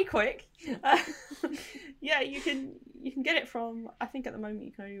 Don't worry, I'll be quick. Yeah, you can get it from... I think at the moment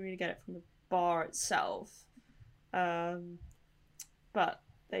you can only really get it from the bar itself. But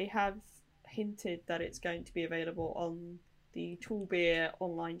they have hinted that it's going to be available on the Tool Beer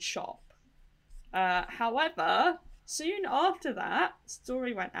online shop. However, soon after that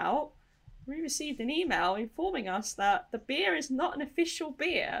story went out, we received an email informing us that the beer is not an official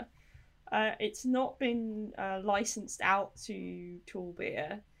beer. It's not been licensed out to Tool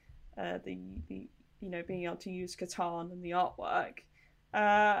Beer, being able to use Catan and the artwork.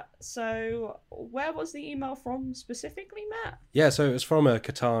 So where was the email from specifically, Matt? Yeah, so it was from a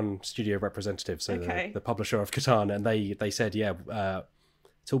Catan studio representative, so okay. the publisher of Catan, and they said,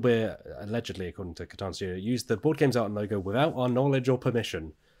 Tool Beer, allegedly, according to Catan Studio, used the board game's art and logo without our knowledge or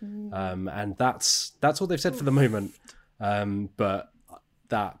permission. And that's all they've said for the moment. But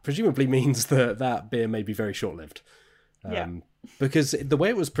that presumably means that beer may be very short-lived. Because the way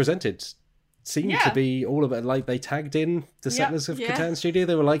it was presented seemed to be all of it, like they tagged in the Settlers of Catan Studio.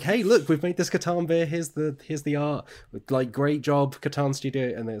 They were like, hey, look, we've made this Catan beer, here's the art, like, great job, Catan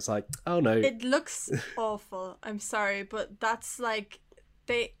Studio. And then it's like, oh no, it looks awful, I'm sorry, but that's like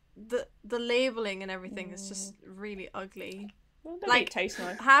the labeling and everything is just really ugly. Well, like, it tastes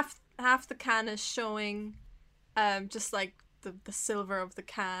nice. half the can is showing just like the silver of the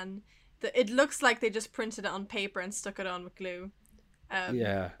can. It looks like they just printed it on paper and stuck it on with glue.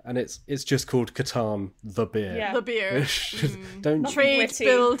 And it's just called Catan the beer. Yeah. The beer. Don't trade,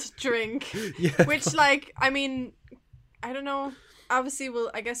 build, drink. Yeah. Which, like, I mean, I don't know. Obviously,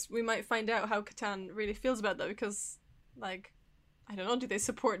 I guess we might find out how Catan really feels about that because, like, I don't know. Do they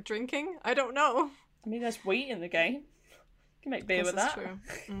support drinking? I don't know. I mean, there's wheat in the game. You can make beer with that.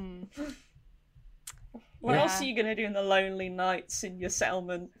 True. What else are you gonna do in the lonely nights in your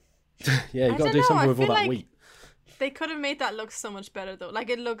settlement? Yeah, you got to do something with all that wheat. They could have made that look so much better, though. Like,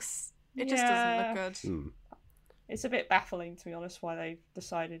 it just doesn't look good. It's a bit baffling, to be honest, why they've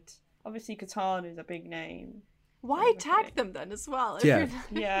decided. Obviously, Catan is a big name. Why tag them then as well? Yeah,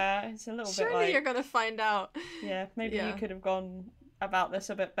 it's a little bit like... Surely you're going to find out. Yeah, maybe you could have gone about this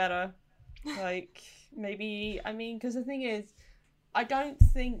a bit better. Like, maybe... I mean, because the thing is, I don't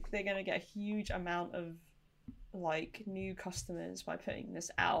think they're going to get a huge amount of, like, new customers by putting this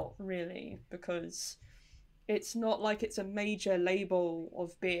out, really, because... It's not like it's a major label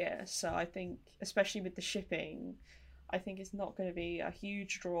of beer, so I think, especially with the shipping, I think it's not going to be a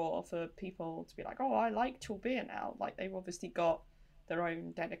huge draw for people to be like, oh, I like Tool Beer now. Like, they've obviously got their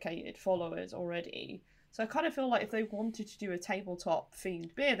own dedicated followers already. So I kind of feel like if they wanted to do a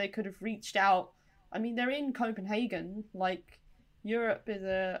tabletop-themed beer, they could have reached out. I mean, they're in Copenhagen. Like, Europe is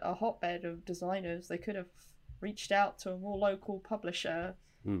a hotbed of designers. They could have reached out to a more local publisher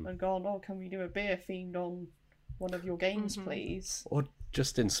and gone, oh, can we do a beer themed on one of your games, Mm-hmm. please. Or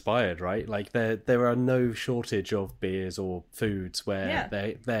just inspired, right? Like there are no shortage of beers or foods where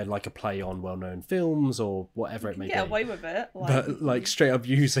Yeah. they're like a play on well-known films or whatever it may Get be. away with it. Like, But like straight up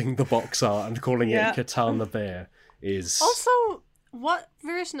using the box art and calling Yeah. it Catan the Bear is Also, what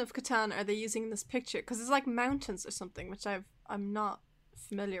version of Catan are they using in this picture? Because it's like mountains or something, which I'm not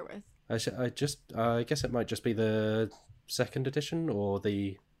familiar with. I guess it might just be the second edition or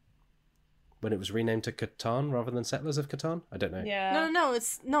the when it was renamed to Catan rather than Settlers of Catan. I don't know. yeah. No.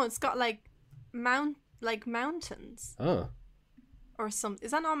 It's got like mountains Oh, or some.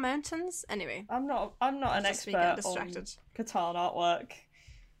 Is that not mountains? Anyway, I'm not an Just me expert getting on distracted. Catan artwork.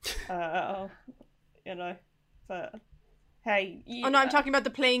 You know, but hey. oh no, I'm talking about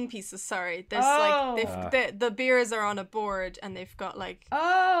the playing pieces. Sorry, there's Oh. like the beers are on a board and they've got like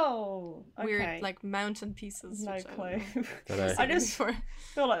Oh, okay. weird like mountain pieces. No which I clue. don't know. I just for.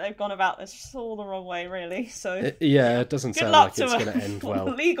 feel like they've gone about this all the wrong way, really. So Yeah, it doesn't good sound luck like to it's going to end well.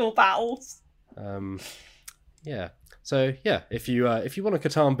 legal battles. Yeah. So yeah, if you want a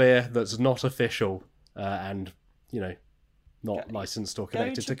Catan beer that's not official and not licensed or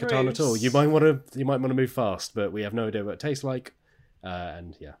connected to to Catan at all, Bruce. you might want to move fast. But we have no idea what it tastes like,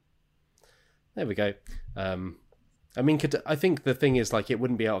 and yeah, there we go. I mean, I think the thing is like it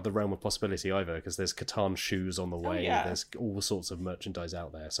wouldn't be out of the realm of possibility either because there's Catan shoes on the way. yeah. There's all sorts of merchandise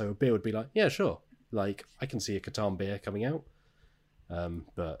out there. So a beer would be like, yeah, sure. Like I can see a Catan beer coming out,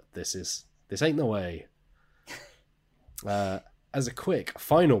 but this ain't the way. As a quick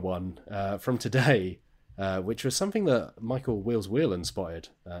final one from today, which was something that Michael Wheels Whelan spotted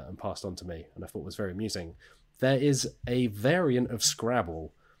and passed on to me, and I thought was very amusing. There is a variant of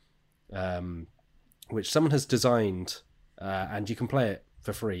Scrabble, which someone has designed, and you can play it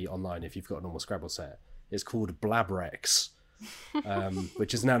for free online if you've got a normal Scrabble set. It's called Blabrex,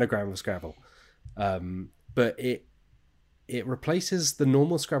 which is an anagram of Scrabble. But it replaces the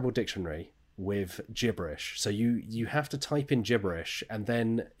normal Scrabble dictionary with gibberish. So you have to type in gibberish, and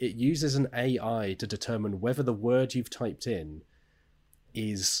then it uses an AI to determine whether the word you've typed in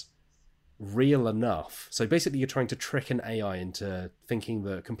is real enough. So basically you're trying to trick an AI into thinking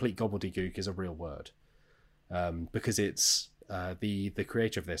that complete gobbledygook is a real word. Because it's the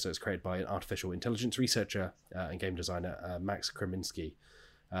creator of this, so it's created by an artificial intelligence researcher and game designer, Max Kreminski.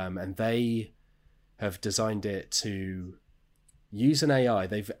 And they have designed it to use an AI.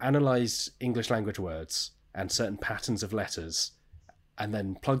 They've analysed English language words and certain patterns of letters and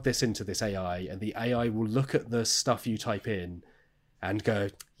then plug this into this AI, and the AI will look at the stuff you type in and go,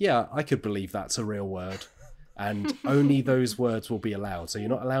 yeah, I could believe that's a real word. And only those words will be allowed. So you're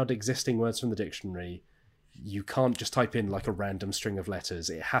not allowed existing words from the dictionary. You can't just type in like a random string of letters.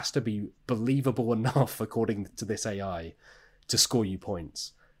 It has to be believable enough, according to this AI, to score you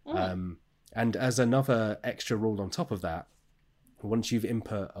points. And as another extra rule on top of that, once you've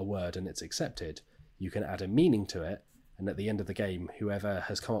input a word and it's accepted, you can add a meaning to it. And at the end of the game, whoever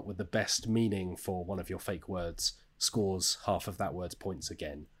has come up with the best meaning for one of your fake words scores half of that word's points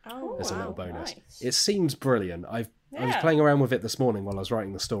again Oh, as a wow. little bonus. Nice. It seems brilliant. I was Yeah. playing around with it this morning while I was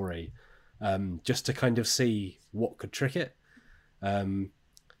writing the story, just to kind of see what could trick it.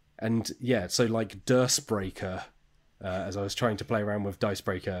 And yeah, so like Durstbreaker, as I was trying to play around with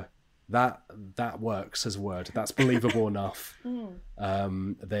Dicebreaker, that works as a word. That's believable enough.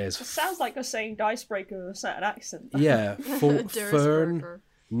 There's It sounds like you're saying Dicebreaker with a certain accent. yeah, Fern, Dursberger.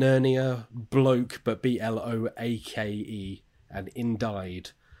 Nernia, Bloke, but Bloake, and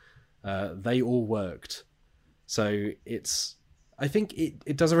Indied. They all worked. So I think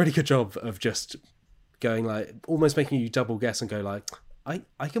it does a really good job of just going like, almost making you double guess and go like,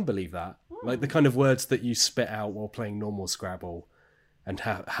 I can believe that. Like the kind of words that you spit out while playing normal Scrabble and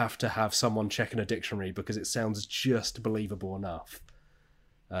have to have someone checking a dictionary because it sounds just believable enough.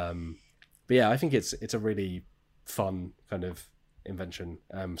 But yeah, I think it's a really fun kind of invention.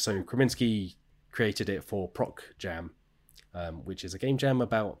 So Kreminski created it for Proc Jam, which is a game jam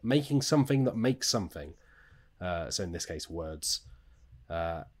about making something that makes something. So in this case, words.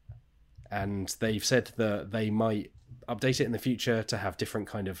 And they've said that they might update it in the future to have different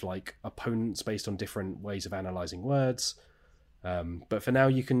kind of like opponents based on different ways of analyzing words. But for now,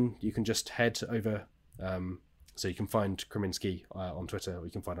 you can just head over. So you can find Kreminski on Twitter, or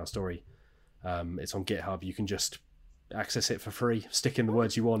you can find our story. It's on GitHub. You can just access it for free, stick in the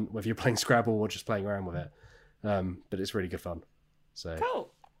words you want, whether you're playing Scrabble or just playing around with it. But it's really good fun. So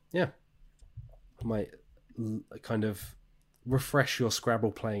Cool. yeah, might kind of refresh your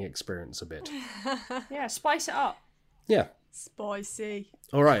Scrabble playing experience a bit. Yeah, spice it up. Yeah. Spicy.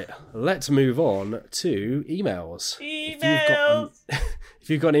 All right, let's move on to emails. If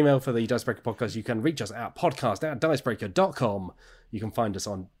you've got an email for the Dicebreaker podcast, you can reach us at podcast@dicebreaker.com. You can find us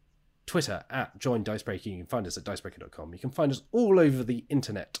on Twitter at @joindicebreaker. You can find us at dicebreaker.com. You can find us all over the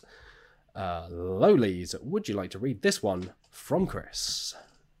internet. Lowlies, would you like to read this one from Chris?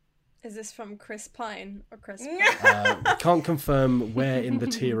 Is this from Chris Pine or Chris Pine? We can't confirm where in the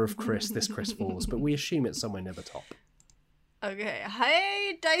tier of Chris this Chris falls, but we assume it's somewhere near the top. Okay.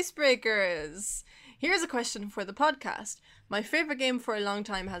 Hi, Dicebreakers. Here's a question for the podcast. My favorite game for a long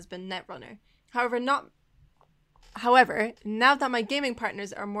time has been Netrunner. However, now that my gaming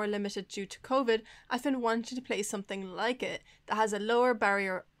partners are more limited due to COVID, I've been wanting to play something like it that has a lower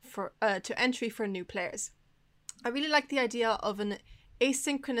barrier to entry for new players. I really like the idea of an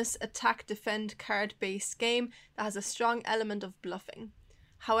asynchronous attack-defend card-based game that has a strong element of bluffing.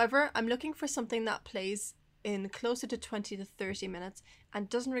 However, I'm looking for something that plays in closer to 20 to 30 minutes and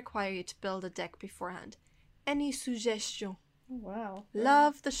doesn't require you to build a deck beforehand. Any suggestion? Wow.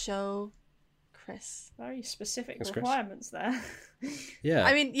 Love the show, Chris. Very specific Thanks, Chris. requirements there. Yeah.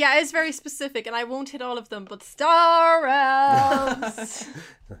 I mean, yeah, it's very specific, and I won't hit all of them, but Star Realms!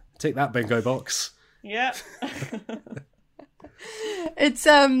 Take that, bingo box. Yep. It's,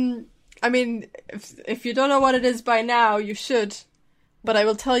 I mean, if you don't know what it is by now, you should. But I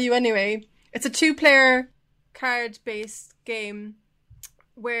will tell you anyway. It's a 2-player card-based game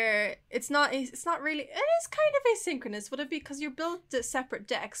where it's not really, it is kind of asynchronous, would it be? Because you build the separate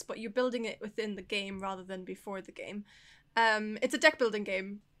decks, but you're building it within the game rather than before the game. It's a deck building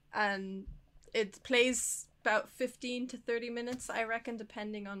game, and it plays about 15 to 30 minutes, I reckon,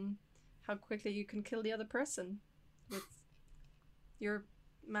 depending on how quickly you can kill the other person with your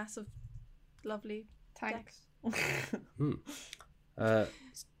massive, lovely Thanks.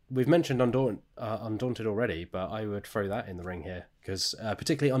 We've mentioned Undaunted already, but I would throw that in the ring here, because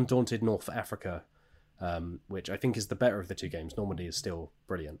particularly Undaunted North Africa, which I think is the better of the two games. Normandy is still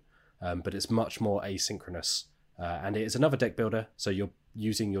brilliant, but it's much more asynchronous, and it is another deck builder, so you're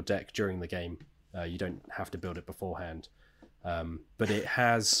using your deck during the game. You don't have to build it beforehand, but it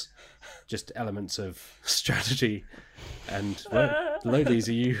has just elements of strategy. And Lodies,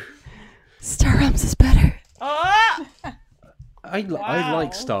 are you? Star Realms is better. Oh! I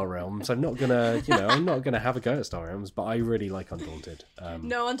like Star Realms. I'm not gonna have a go at Star Realms, but I really like Undaunted.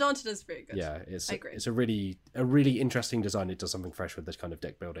 No, Undaunted is very good. Yeah, I agree. it's a really interesting design. It does something fresh with this kind of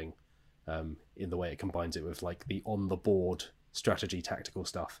deck building, in the way it combines it with like the on the board strategy tactical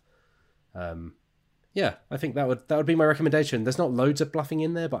stuff. Yeah, I think that would be my recommendation. There's not loads of bluffing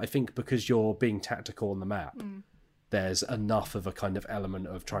in there, but I think because you're being tactical on the map, there's enough of a kind of element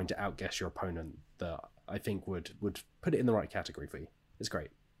of trying to outguess your opponent that I think would put it in the right category for you. It's great.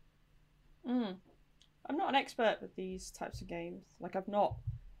 I'm not an expert with these types of games. Like, I've not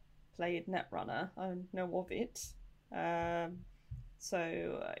played Netrunner. I know of it.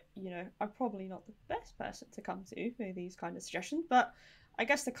 So, I'm probably not the best person to come to for these kind of suggestions, but I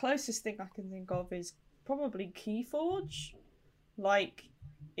guess the closest thing I can think of is probably Keyforge. Like,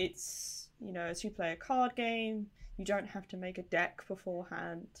 it's, a 2-player card game. You don't have to make a deck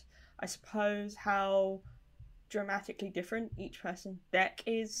beforehand. I suppose how dramatically different each person's deck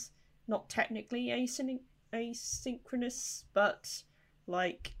is. Not technically asynchronous, but,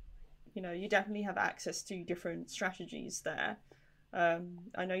 you definitely have access to different strategies there.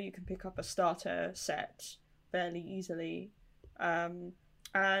 I know you can pick up a starter set fairly easily. And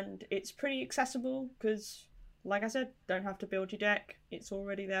it's pretty accessible because, like I said, don't have to build your deck. It's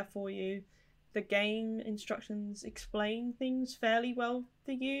already there for you. The game instructions explain things fairly well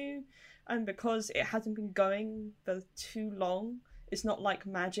for you. And because it hasn't been going for too long, it's not like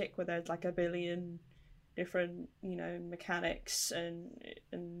Magic where there's like a billion different, mechanics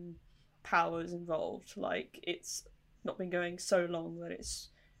and powers involved. Like, it's not been going so long that it's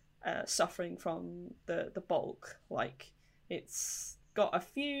suffering from the bulk. Like, it's got a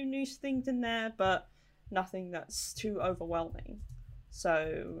few new things in there, but nothing that's too overwhelming.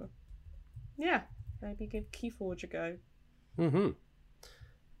 So, yeah, maybe give Keyforge a go.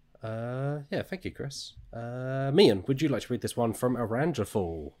 Yeah, thank you, Chris. Mian, would you like to read this one from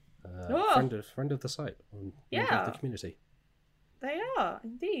Aranjafall, friend of the site, member of the community? They are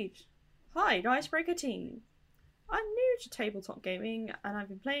indeed. Hi, Icebreaker team. I'm new to tabletop gaming, and I've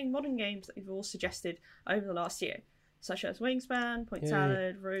been playing modern games that you've all suggested over the last year, such as Wingspan, Point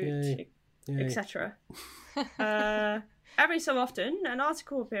Salad, Root, etc. Every so often, an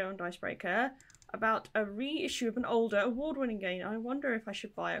article will appear on Dicebreaker about a reissue of an older, award-winning game. I wonder if I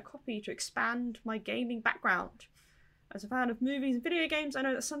should buy a copy to expand my gaming background. As a fan of movies and video games, I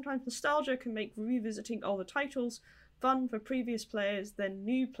know that sometimes nostalgia can make revisiting older titles fun for previous players than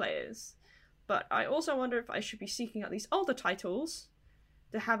new players. But I also wonder if I should be seeking out these older titles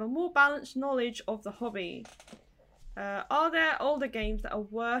to have a more balanced knowledge of the hobby. Are there older games that are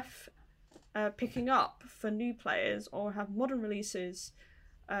worth picking up for new players, or have modern releases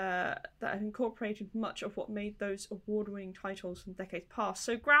that have incorporated much of what made those award-winning titles from decades past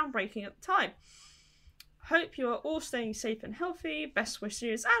so groundbreaking at the time? Hope you are all staying safe and healthy. Best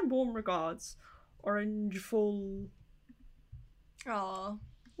wishes and warm regards, Orangeful. Aww.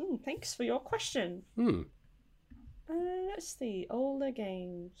 Thanks for your question. Let's see, older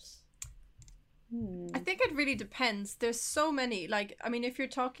games. I think it really depends. There's so many. Like, I mean, if you're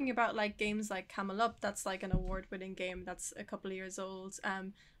talking about like games like Camel Up, that's like an award-winning game that's a couple of years old.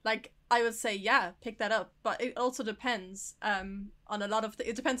 Like I would say, yeah, pick that up. But it also depends on a lot of.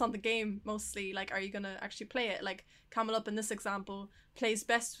 It depends on the game mostly. Like, are you gonna actually play it? Like Camel Up in this example plays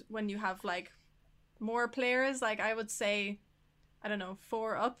best when you have like more players. Like I would say, I don't know,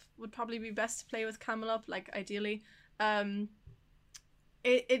 4 up would probably be best to play with Camel Up. Like ideally,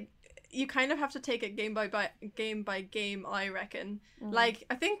 you kind of have to take it game by game, I reckon. Like,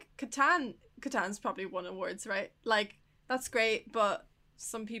 I think Catan's probably won awards, right? Like, that's great, but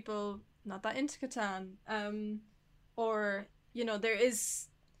some people not that into Catan. Or, you know, is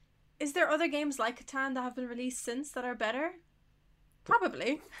there other games like Catan that have been released since that are better?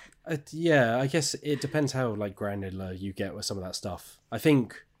 Probably. Yeah, I guess it depends how like granular you get with some of that stuff. I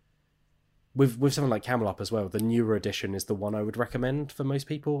think with something like Camel Up as well, the newer edition is the one I would recommend for most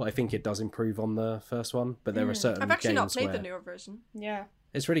people. I think it does improve on the first one, but there are certain I've actually not games played where the newer version. Yeah.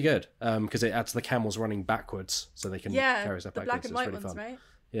 it's really good because it adds the camels running backwards so they can carry stuff the backwards. black and white really ones, fun. right?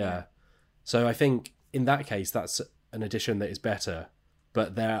 Yeah. So I think in that case, that's an edition that is better.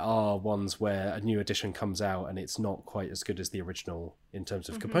 But there are ones where a new edition comes out and it's not quite as good as the original in terms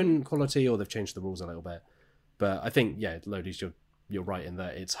of component quality, or they've changed the rules a little bit. But I think, yeah, Lodi's, you're right in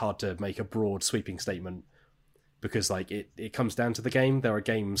that it's hard to make a broad sweeping statement because like it comes down to the game. There are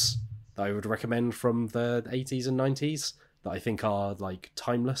games that I would recommend from the 80s and 90s that I think are like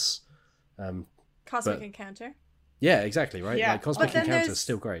timeless. Cosmic Encounter. Yeah, exactly, right? Yeah. Like Cosmic But then Encounter is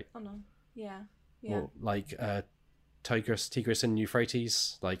still great. Oh no. Yeah. Or like Tigris and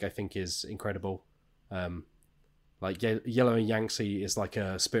Euphrates, like I think is incredible. Like Yellow and Yangtze is like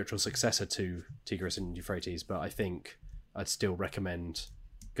a spiritual successor to Tigris and Euphrates, but I think I'd still recommend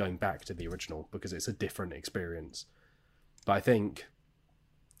going back to the original because it's a different experience. But I think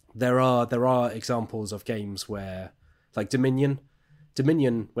there are examples of games where, like Dominion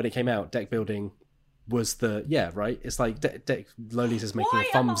when it came out, deck building was it's like Loli's is making a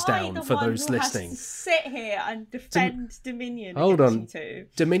thumbs down for those listening. Has to sit here and defend Dominion. Hold on. You two.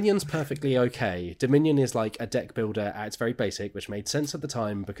 Dominion's perfectly okay. Dominion is like a deck builder at its very basic, which made sense at the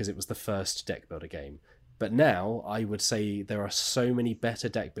time because it was the first deck builder game. But now I would say there are so many better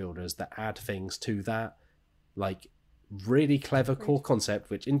deck builders that add things to that, like really clever core concept,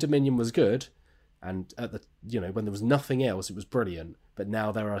 which in Dominion was good, and at the when there was nothing else, it was brilliant. But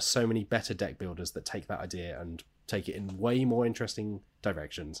now there are so many better deck builders that take that idea and take it in way more interesting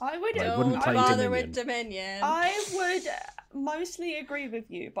directions. I would Don't bother with Dominion. I would mostly agree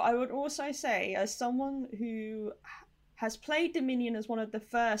with you, but I would also say, as someone who has played Dominion as one of the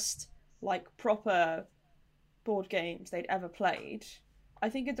first like proper board games they'd ever played, I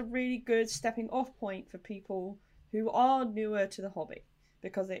think it's a really good stepping off point for people who are newer to the hobby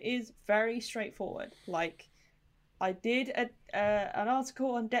because it is very straightforward. Like, I did an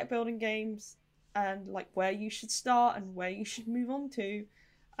article on deck building games and like where you should start and where you should move on to,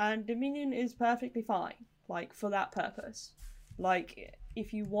 and Dominion is perfectly fine like for that purpose. Like,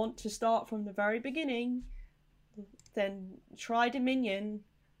 if you want to start from the very beginning, then try Dominion.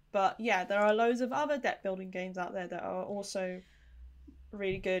 But yeah, there are loads of other deck building games out there that are also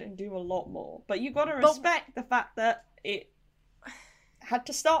really good and do a lot more. But you've got to respect the fact that it had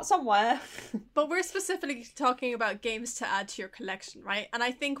to start somewhere. But we're specifically talking about games to add to your collection, right? And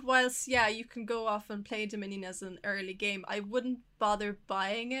I think whilst, you can go off and play Dominion as an early game, I wouldn't bother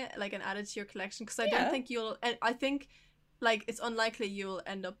buying it, like, and add it to your collection, because I don't think I think, like, it's unlikely you'll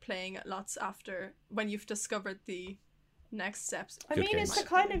end up playing it lots after, when you've discovered the next steps. I mean, it's the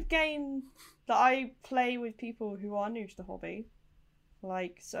kind of game that I play with people who are new to the hobby.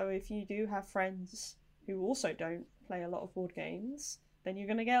 Like, so if you do have friends who also don't play a lot of board games, then you're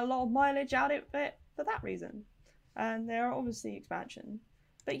going to get a lot of mileage out of it for that reason. And there are obviously expansion.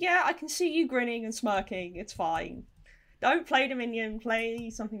 But yeah, I can see you grinning and smirking. It's fine. Don't play Dominion.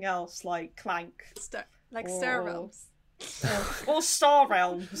 Play something else like Clank. Star Realms. Or Star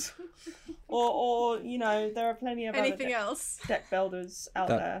Realms. or there are plenty of anything other else deck builders out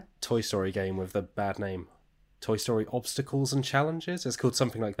that there. Toy Story game with the bad name. Toy Story Obstacles and Challenges. It's called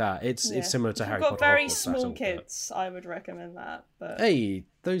something like that. It's similar to If Harry you've Potter. got very Hogwarts small Battle, kids, I would recommend that. But hey,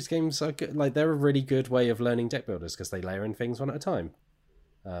 those games are good. Like, they're a really good way of learning deck builders because they layer in things one at a time.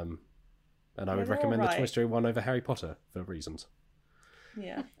 And I would they're recommend the Toy alright. Story one over Harry Potter for reasons.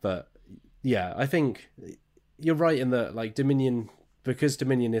 yeah, But yeah, I think you're right in that, like, Dominion, because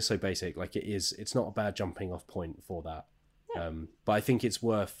Dominion is so basic, like, it's not a bad jumping off point for that. But I think it's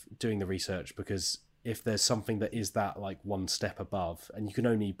worth doing the research, because if there's something that is that, like, one step above, and you can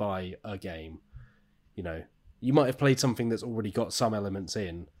only buy a game, you know, you might have played something that's already got some elements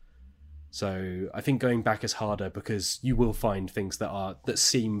in. So I think going back is harder, because you will find things that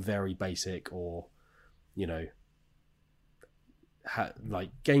seem very basic, or, you know, like,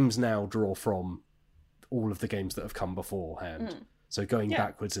 games now draw from all of the games that have come beforehand. So going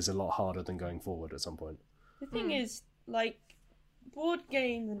backwards is a lot harder than going forward at some point. the thing is, like, board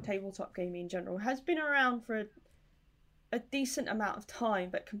games and tabletop gaming in general has been around for a decent amount of time,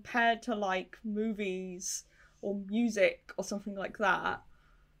 but compared to, like, movies or music or something like that,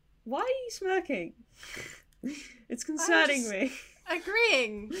 why are you smirking? It's concerning me.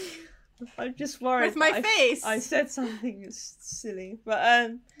 Agreeing. I'm just worried With my that face. I said something silly,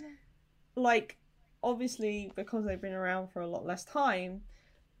 but like, obviously, because they've been around for a lot less time,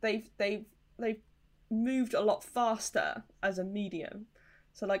 they've moved a lot faster as a medium.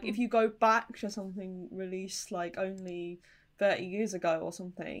 So, like, if you go back to something released, like, only 30 years ago or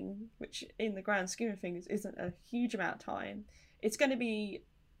something, which in the grand scheme of things isn't a huge amount of time, it's going to be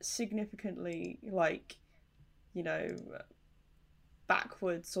significantly, like, you know,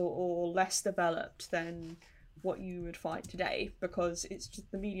 backwards or less developed than what you would find today, because it's just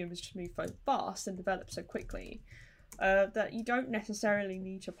the medium has just moved so fast and developed so quickly that you don't necessarily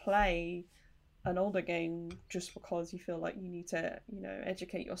need to play an older game just because you feel like you need to, you know,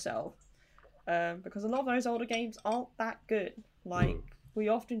 educate yourself, because a lot of those older games aren't that good. Like, we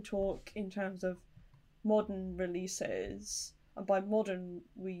often talk in terms of modern releases, and by modern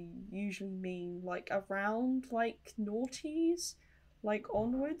we usually mean, like, around, like, noughties, like,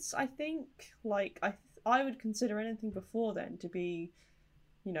 onwards. I think, like, I would consider anything before then to be,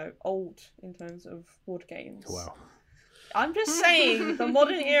 you know, old in terms of board games. Wow. I'm just saying, the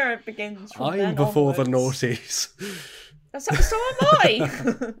modern era begins from I'm then before the onwards. noughties. So am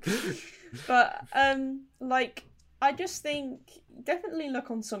I. But like, I just think definitely look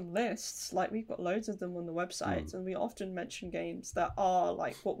on some lists. Like, we've got loads of them on the website, and we often mention games that are,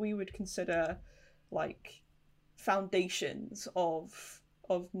 like, what we would consider, like, foundations of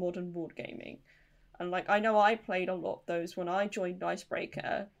modern board gaming. And, like, I know I played a lot of those when I joined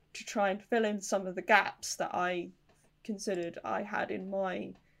Icebreaker to try and fill in some of the gaps that I considered I had in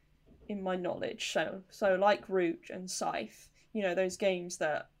my knowledge. So like Root and Scythe, you know, those games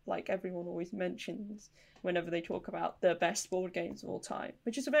that, like, everyone always mentions whenever they talk about the best board games of all time,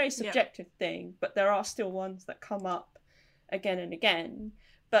 which is a very subjective thing, but there are still ones that come up again and again.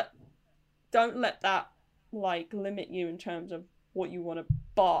 But don't let that, like, limit you in terms of what you want to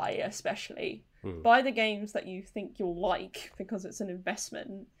buy, especially. Buy the games that you think you'll like, because it's an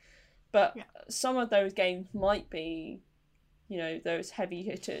investment. But some of those games might be, you know, those heavy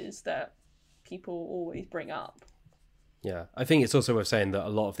hitters that people always bring up. Yeah, I think it's also worth saying that a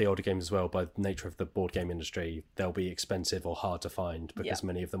lot of the older games as well, by the nature of the board game industry, they'll be expensive or hard to find, because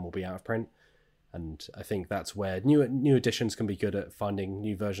many of them will be out of print. And I think that's where new editions can be good at finding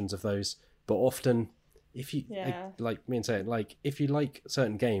new versions of those. But often, if you like me and saying, like, if you like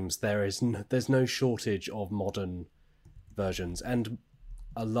certain games, there's no shortage of modern versions, and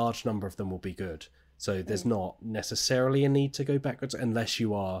a large number of them will be good. So there's not necessarily a need to go backwards, unless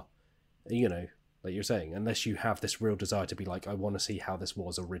you are, you know, like you're saying, unless you have this real desire to be like, I want to see how this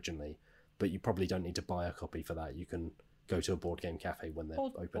was originally. But you probably don't need to buy a copy for that. You can go to a board game cafe when they're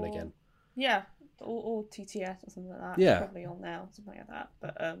open again. Yeah, or TTS or something like that. Yeah. Probably on now, something like that.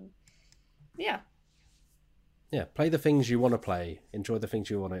 But yeah. Yeah, play the things you want to play. Enjoy the things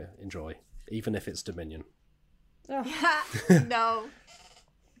you want to enjoy, even if it's Dominion. No.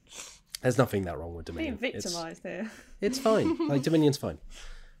 There's nothing that wrong with Dominion. Being victimised here. It's fine. Like, Dominion's fine.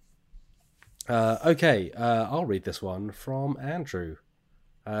 Okay, I'll read this one from Andrew.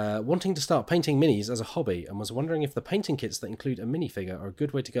 Wanting to start painting minis as a hobby, and was wondering if the painting kits that include a minifigure are a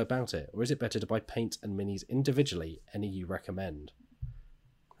good way to go about it, or is it better to buy paint and minis individually? Any you recommend?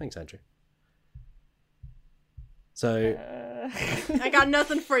 Thanks, Andrew. So I got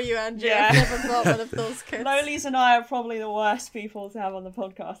nothing for you, Andrew. Yeah. I've never bought one of those kits. Lolies and I are probably the worst people to have on the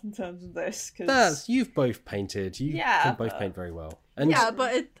podcast in terms of this. Cause... you've both painted. You can both paint very well. And yeah,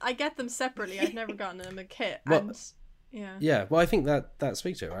 but I get them separately. I've never gotten them a kit. Well, And Yeah, well, I think that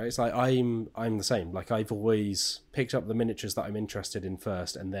speaks to it, right? It's like I'm the same. Like I've always picked up the miniatures that I'm interested in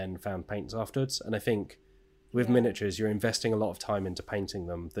first, and then found paints afterwards. And I think with miniatures, you're investing a lot of time into painting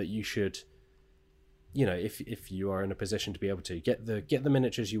them. That you should, if you are in a position to be able to get the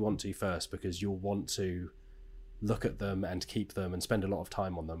miniatures you want to first, because you'll want to look at them and keep them and spend a lot of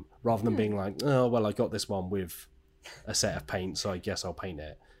time on them, rather than being like, oh well, I got this one with a set of paint, so I guess I'll paint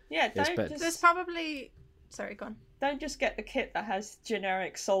it. Yeah, there's probably. Sorry, go on. Don't just get the kit that has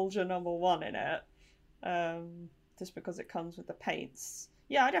generic soldier number 1 in it, just because it comes with the paints.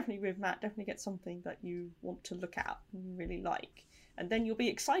 Yeah, I definitely with Matt, definitely get something that you want to look at and you really like, and then you'll be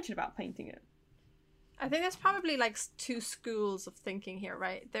excited about painting it. I think there's probably like 2 schools of thinking here,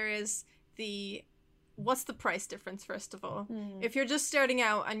 right? There is what's the price difference, first of all? If you're just starting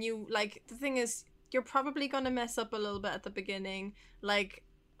out and you like, the thing is, you're probably going to mess up a little bit at the beginning. Like,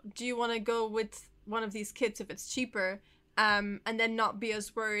 do you want to go with one of these kits if it's cheaper, and then not be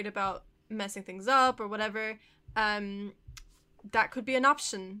as worried about messing things up or whatever? That could be an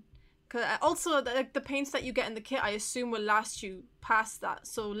option. Also, the paints that you get in the kit, I assume, will last you past that.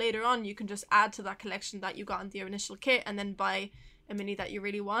 So later on, you can just add to that collection that you got in the initial kit, and then buy a mini that you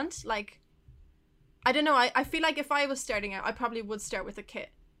really want. Like, I don't know. I feel like if I was starting out, I probably would start with a kit.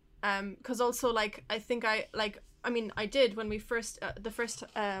 Because also, like, I think I did when we first the first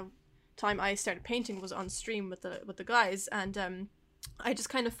time I started painting was on stream with the guys, and I just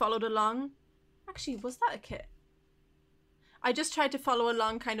kind of followed along. Actually, was that a kit? I just tried to follow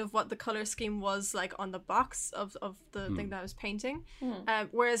along kind of what the color scheme was like on the box of the thing that I was painting.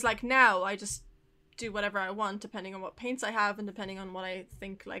 Whereas like now I just do whatever I want depending on what paints I have and depending on what I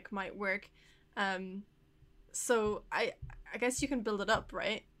think like might work. So I guess you can build it up,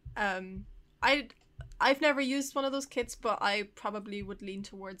 right? I've never used one of those kits, but I probably would lean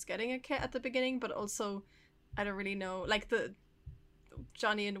towards getting a kit at the beginning, but also I don't really know, like the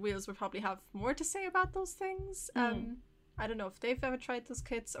Johnny and Wheels would probably have more to say about those things. I don't know if they've ever tried those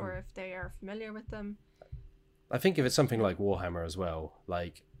kits or if they are familiar with them. I think if it's something like Warhammer as well,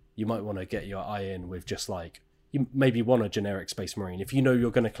 like you might want to get your eye in with just like, you maybe want a generic Space Marine. If you know you're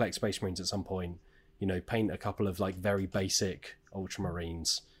going to collect Space Marines at some point, paint a couple of like very basic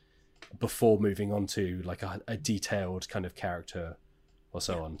Ultramarines before moving on to like a detailed kind of character or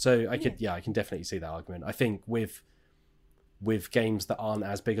so on. So I can definitely see that argument. I think with games that aren't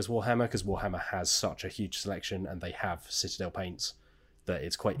as big as Warhammer, because Warhammer has such a huge selection and they have Citadel paints, that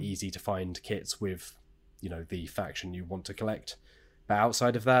it's quite easy to find kits with the faction you want to collect. But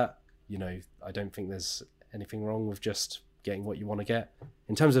outside of that, I don't think there's anything wrong with just getting what you want to get.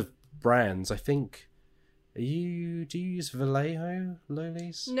 In terms of brands, I think do you use Vallejo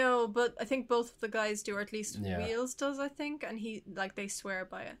lolies? No, but I think both of the guys do, or at least Wheels does, I think, and they swear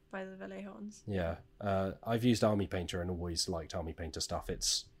by it, by the Vallejo ones. Yeah, I've used Army Painter and always liked Army Painter stuff.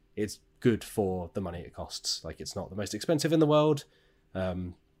 It's good for the money it costs. Like, it's not the most expensive in the world,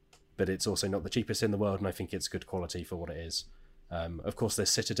 but it's also not the cheapest in the world, and I think it's good quality for what it is. Of course, there's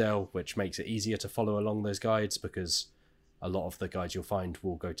Citadel, which makes it easier to follow along those guides, because a lot of the guides you'll find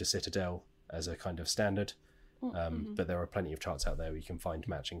will go to Citadel as a kind of standard, but there are plenty of charts out there where you can find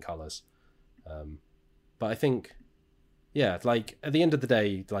matching colours. But I think, like at the end of the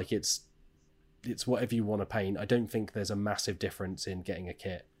day, like it's whatever you want to paint. I don't think there's a massive difference in getting a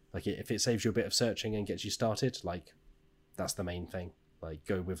kit. Like if it saves you a bit of searching and gets you started, like that's the main thing. Like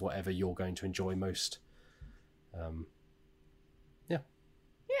go with whatever you're going to enjoy most.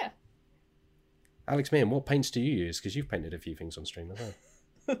 Yeah. Alex Meehan, what paints do you use? Because you've painted a few things on stream as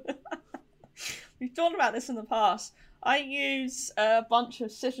well. We've talked about this in the past. I use a bunch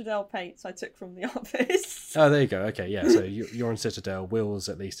of Citadel paints I took from the office. Oh, there you go. Okay, yeah. So you're on Citadel. Will's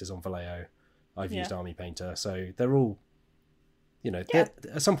at least is on Vallejo. I've used Army Painter. So they're all,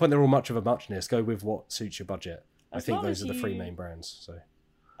 at some point they're all much of a muchness. Go with what suits your budget. I think those are the 3 main brands. So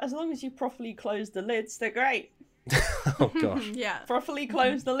as long as you properly close the lids, they're great. Oh gosh. Yeah. Properly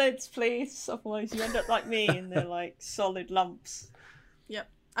close the lids, please. Otherwise you end up like me and they're like solid lumps. Yep.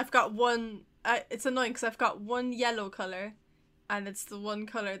 I've got one. It's annoying because I've got one yellow color, and it's the one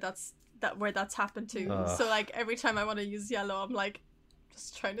color where that's happened to. So like every time I want to use yellow, I'm like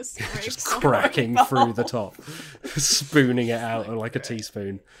just trying to scrape, just cracking through the top, spooning it out like a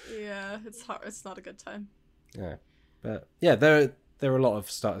teaspoon. Yeah, it's hard. It's not a good time. Yeah, but yeah, there are a lot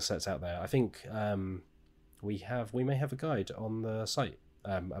of starter sets out there. I think we may have a guide on the site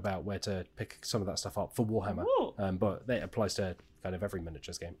about where to pick some of that stuff up for Warhammer. But that applies to kind of every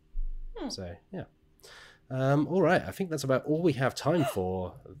miniatures game. So yeah. All right, I think that's about all we have time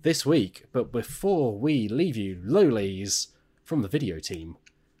for this week. But before we leave you, lowlies from the video team,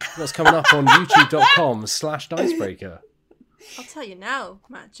 what's coming up on youtube.com/Dicebreaker. I'll tell you now,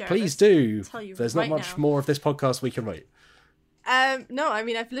 Matt Jarvis. Please do. I'll tell you There's right not much now. more of this podcast we can wait. No, I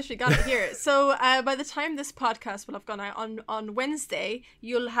mean, I've literally got it here. So by the time this podcast will have gone out on Wednesday,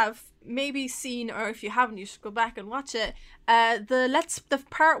 you'll have maybe seen, or if you haven't, you should go back and watch it. The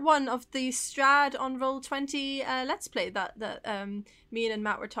part 1 of the Strad on Roll20 Let's Play that me and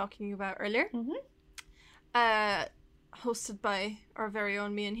Matt were talking about earlier. Hosted by our very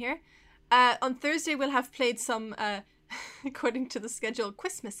own Mian here. On Thursday, we'll have played some, according to the schedule,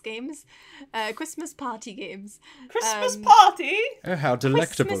 Christmas games, Christmas party games. Christmas party? Oh, how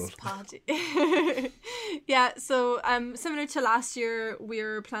delectable. Christmas party. Yeah, so similar to last year,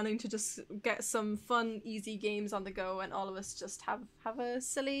 we're planning to just get some fun, easy games on the go, and all of us just have a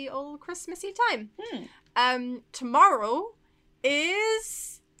silly old Christmassy time. Tomorrow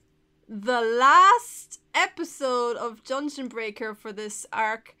is the last episode of Dungeon Breaker for this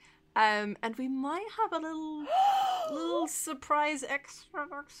arc. And we might have a little surprise extra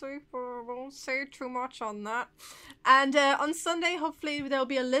next week, but I won't say too much on that. And on Sunday, hopefully, there'll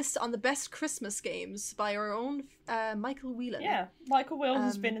be a list on the best Christmas games by our own Michael Whelan. Yeah, Michael Whelan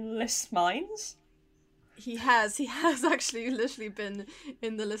has been in the list mines. He has actually literally been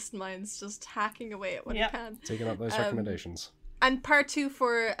in the list mines, just hacking away at what he can. Taking up those recommendations. And part 2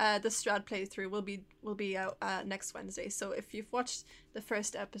 for the Strad playthrough will be out next Wednesday. So if you've watched the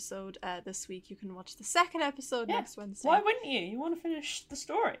first episode this week, you can watch the second episode next Wednesday. Why wouldn't you? You want to finish the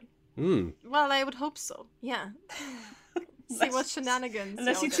story. Well, I would hope so. Yeah. See what shenanigans.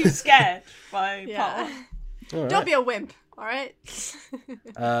 Unless y'all you're get. too scared by Yeah. part 1. All right. Don't be a wimp. All right.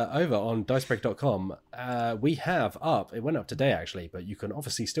 Over on dicebreak.com, we have up, it went up today actually, but you can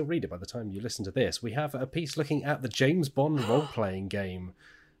obviously still read it by the time you listen to this. We have a piece looking at the James Bond role-playing game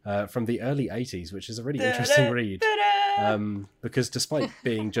from the early 80s, which is a really interesting read. Because despite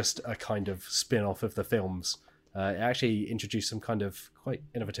being just a kind of spin-off of the films, it actually introduced some kind of quite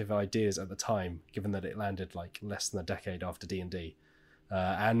innovative ideas at the time, given that it landed like less than a decade after D&D.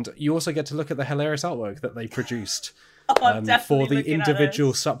 And you also get to look at the hilarious artwork that they produced for the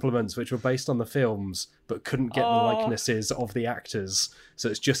individual supplements, which were based on the films, but couldn't get the likenesses of the actors. So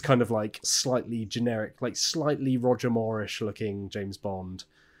it's just kind of like slightly generic, like slightly Roger Moore-ish looking James Bond.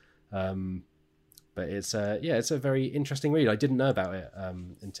 But it's a very interesting read. I didn't know about it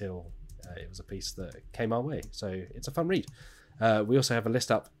until it was a piece that came our way. So it's a fun read. We also have a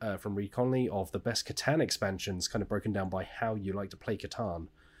list up from Reed Conley of the best Catan expansions, kind of broken down by how you like to play Catan,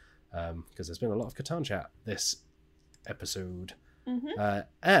 because there's been a lot of Catan chat this episode.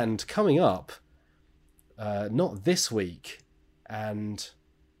 And coming up, not this week, and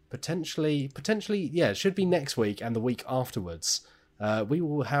potentially, it should be next week and the week afterwards, we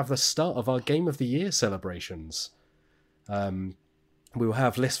will have the start of our Game of the Year celebrations. We will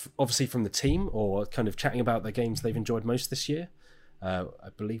have lists, obviously, from the team, or kind of chatting about the games they've enjoyed most this year. I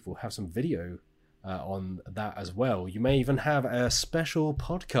believe we'll have some video on that as well. You may even have a special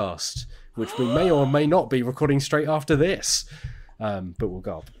podcast, which we may or may not be recording straight after this, but we'll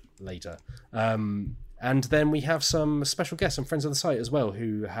go up later. And then we have some special guests and friends of the site as well,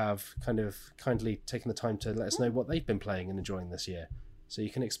 who have kind of kindly taken the time to let us know what they've been playing and enjoying this year. So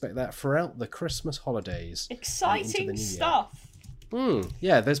you can expect that throughout the Christmas holidays. Exciting stuff.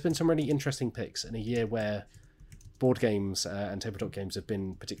 Yeah, there's been some really interesting picks in a year where board games and tabletop games have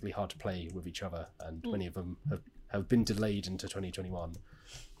been particularly hard to play with each other, and many of them have been delayed into 2021.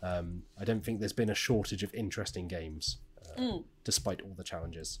 I don't think there's been a shortage of interesting games, despite all the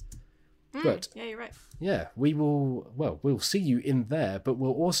challenges. But yeah, you're right. Yeah, we'll see you in there, but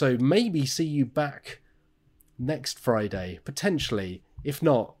we'll also maybe see you back next Friday, potentially. If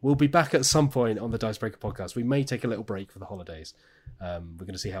not, we'll be back at some point on the Dicebreaker podcast. We may take a little break for the holidays. We're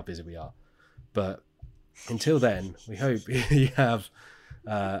going to see how busy we are. But until then, we hope you have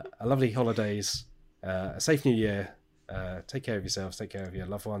a lovely holidays, a safe new year. Take care of yourselves, take care of your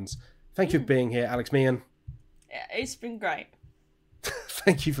loved ones. Thank you for being here, Alex Meehan. Yeah, it's been great.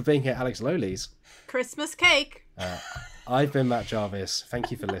 Thank you for being here, Alex Lowleys. Christmas cake. I've been Matt Jarvis. Thank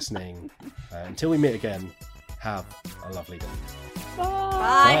you for listening. Until we meet again, have a lovely day. Bye.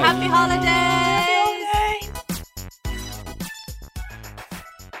 Bye. Happy holidays.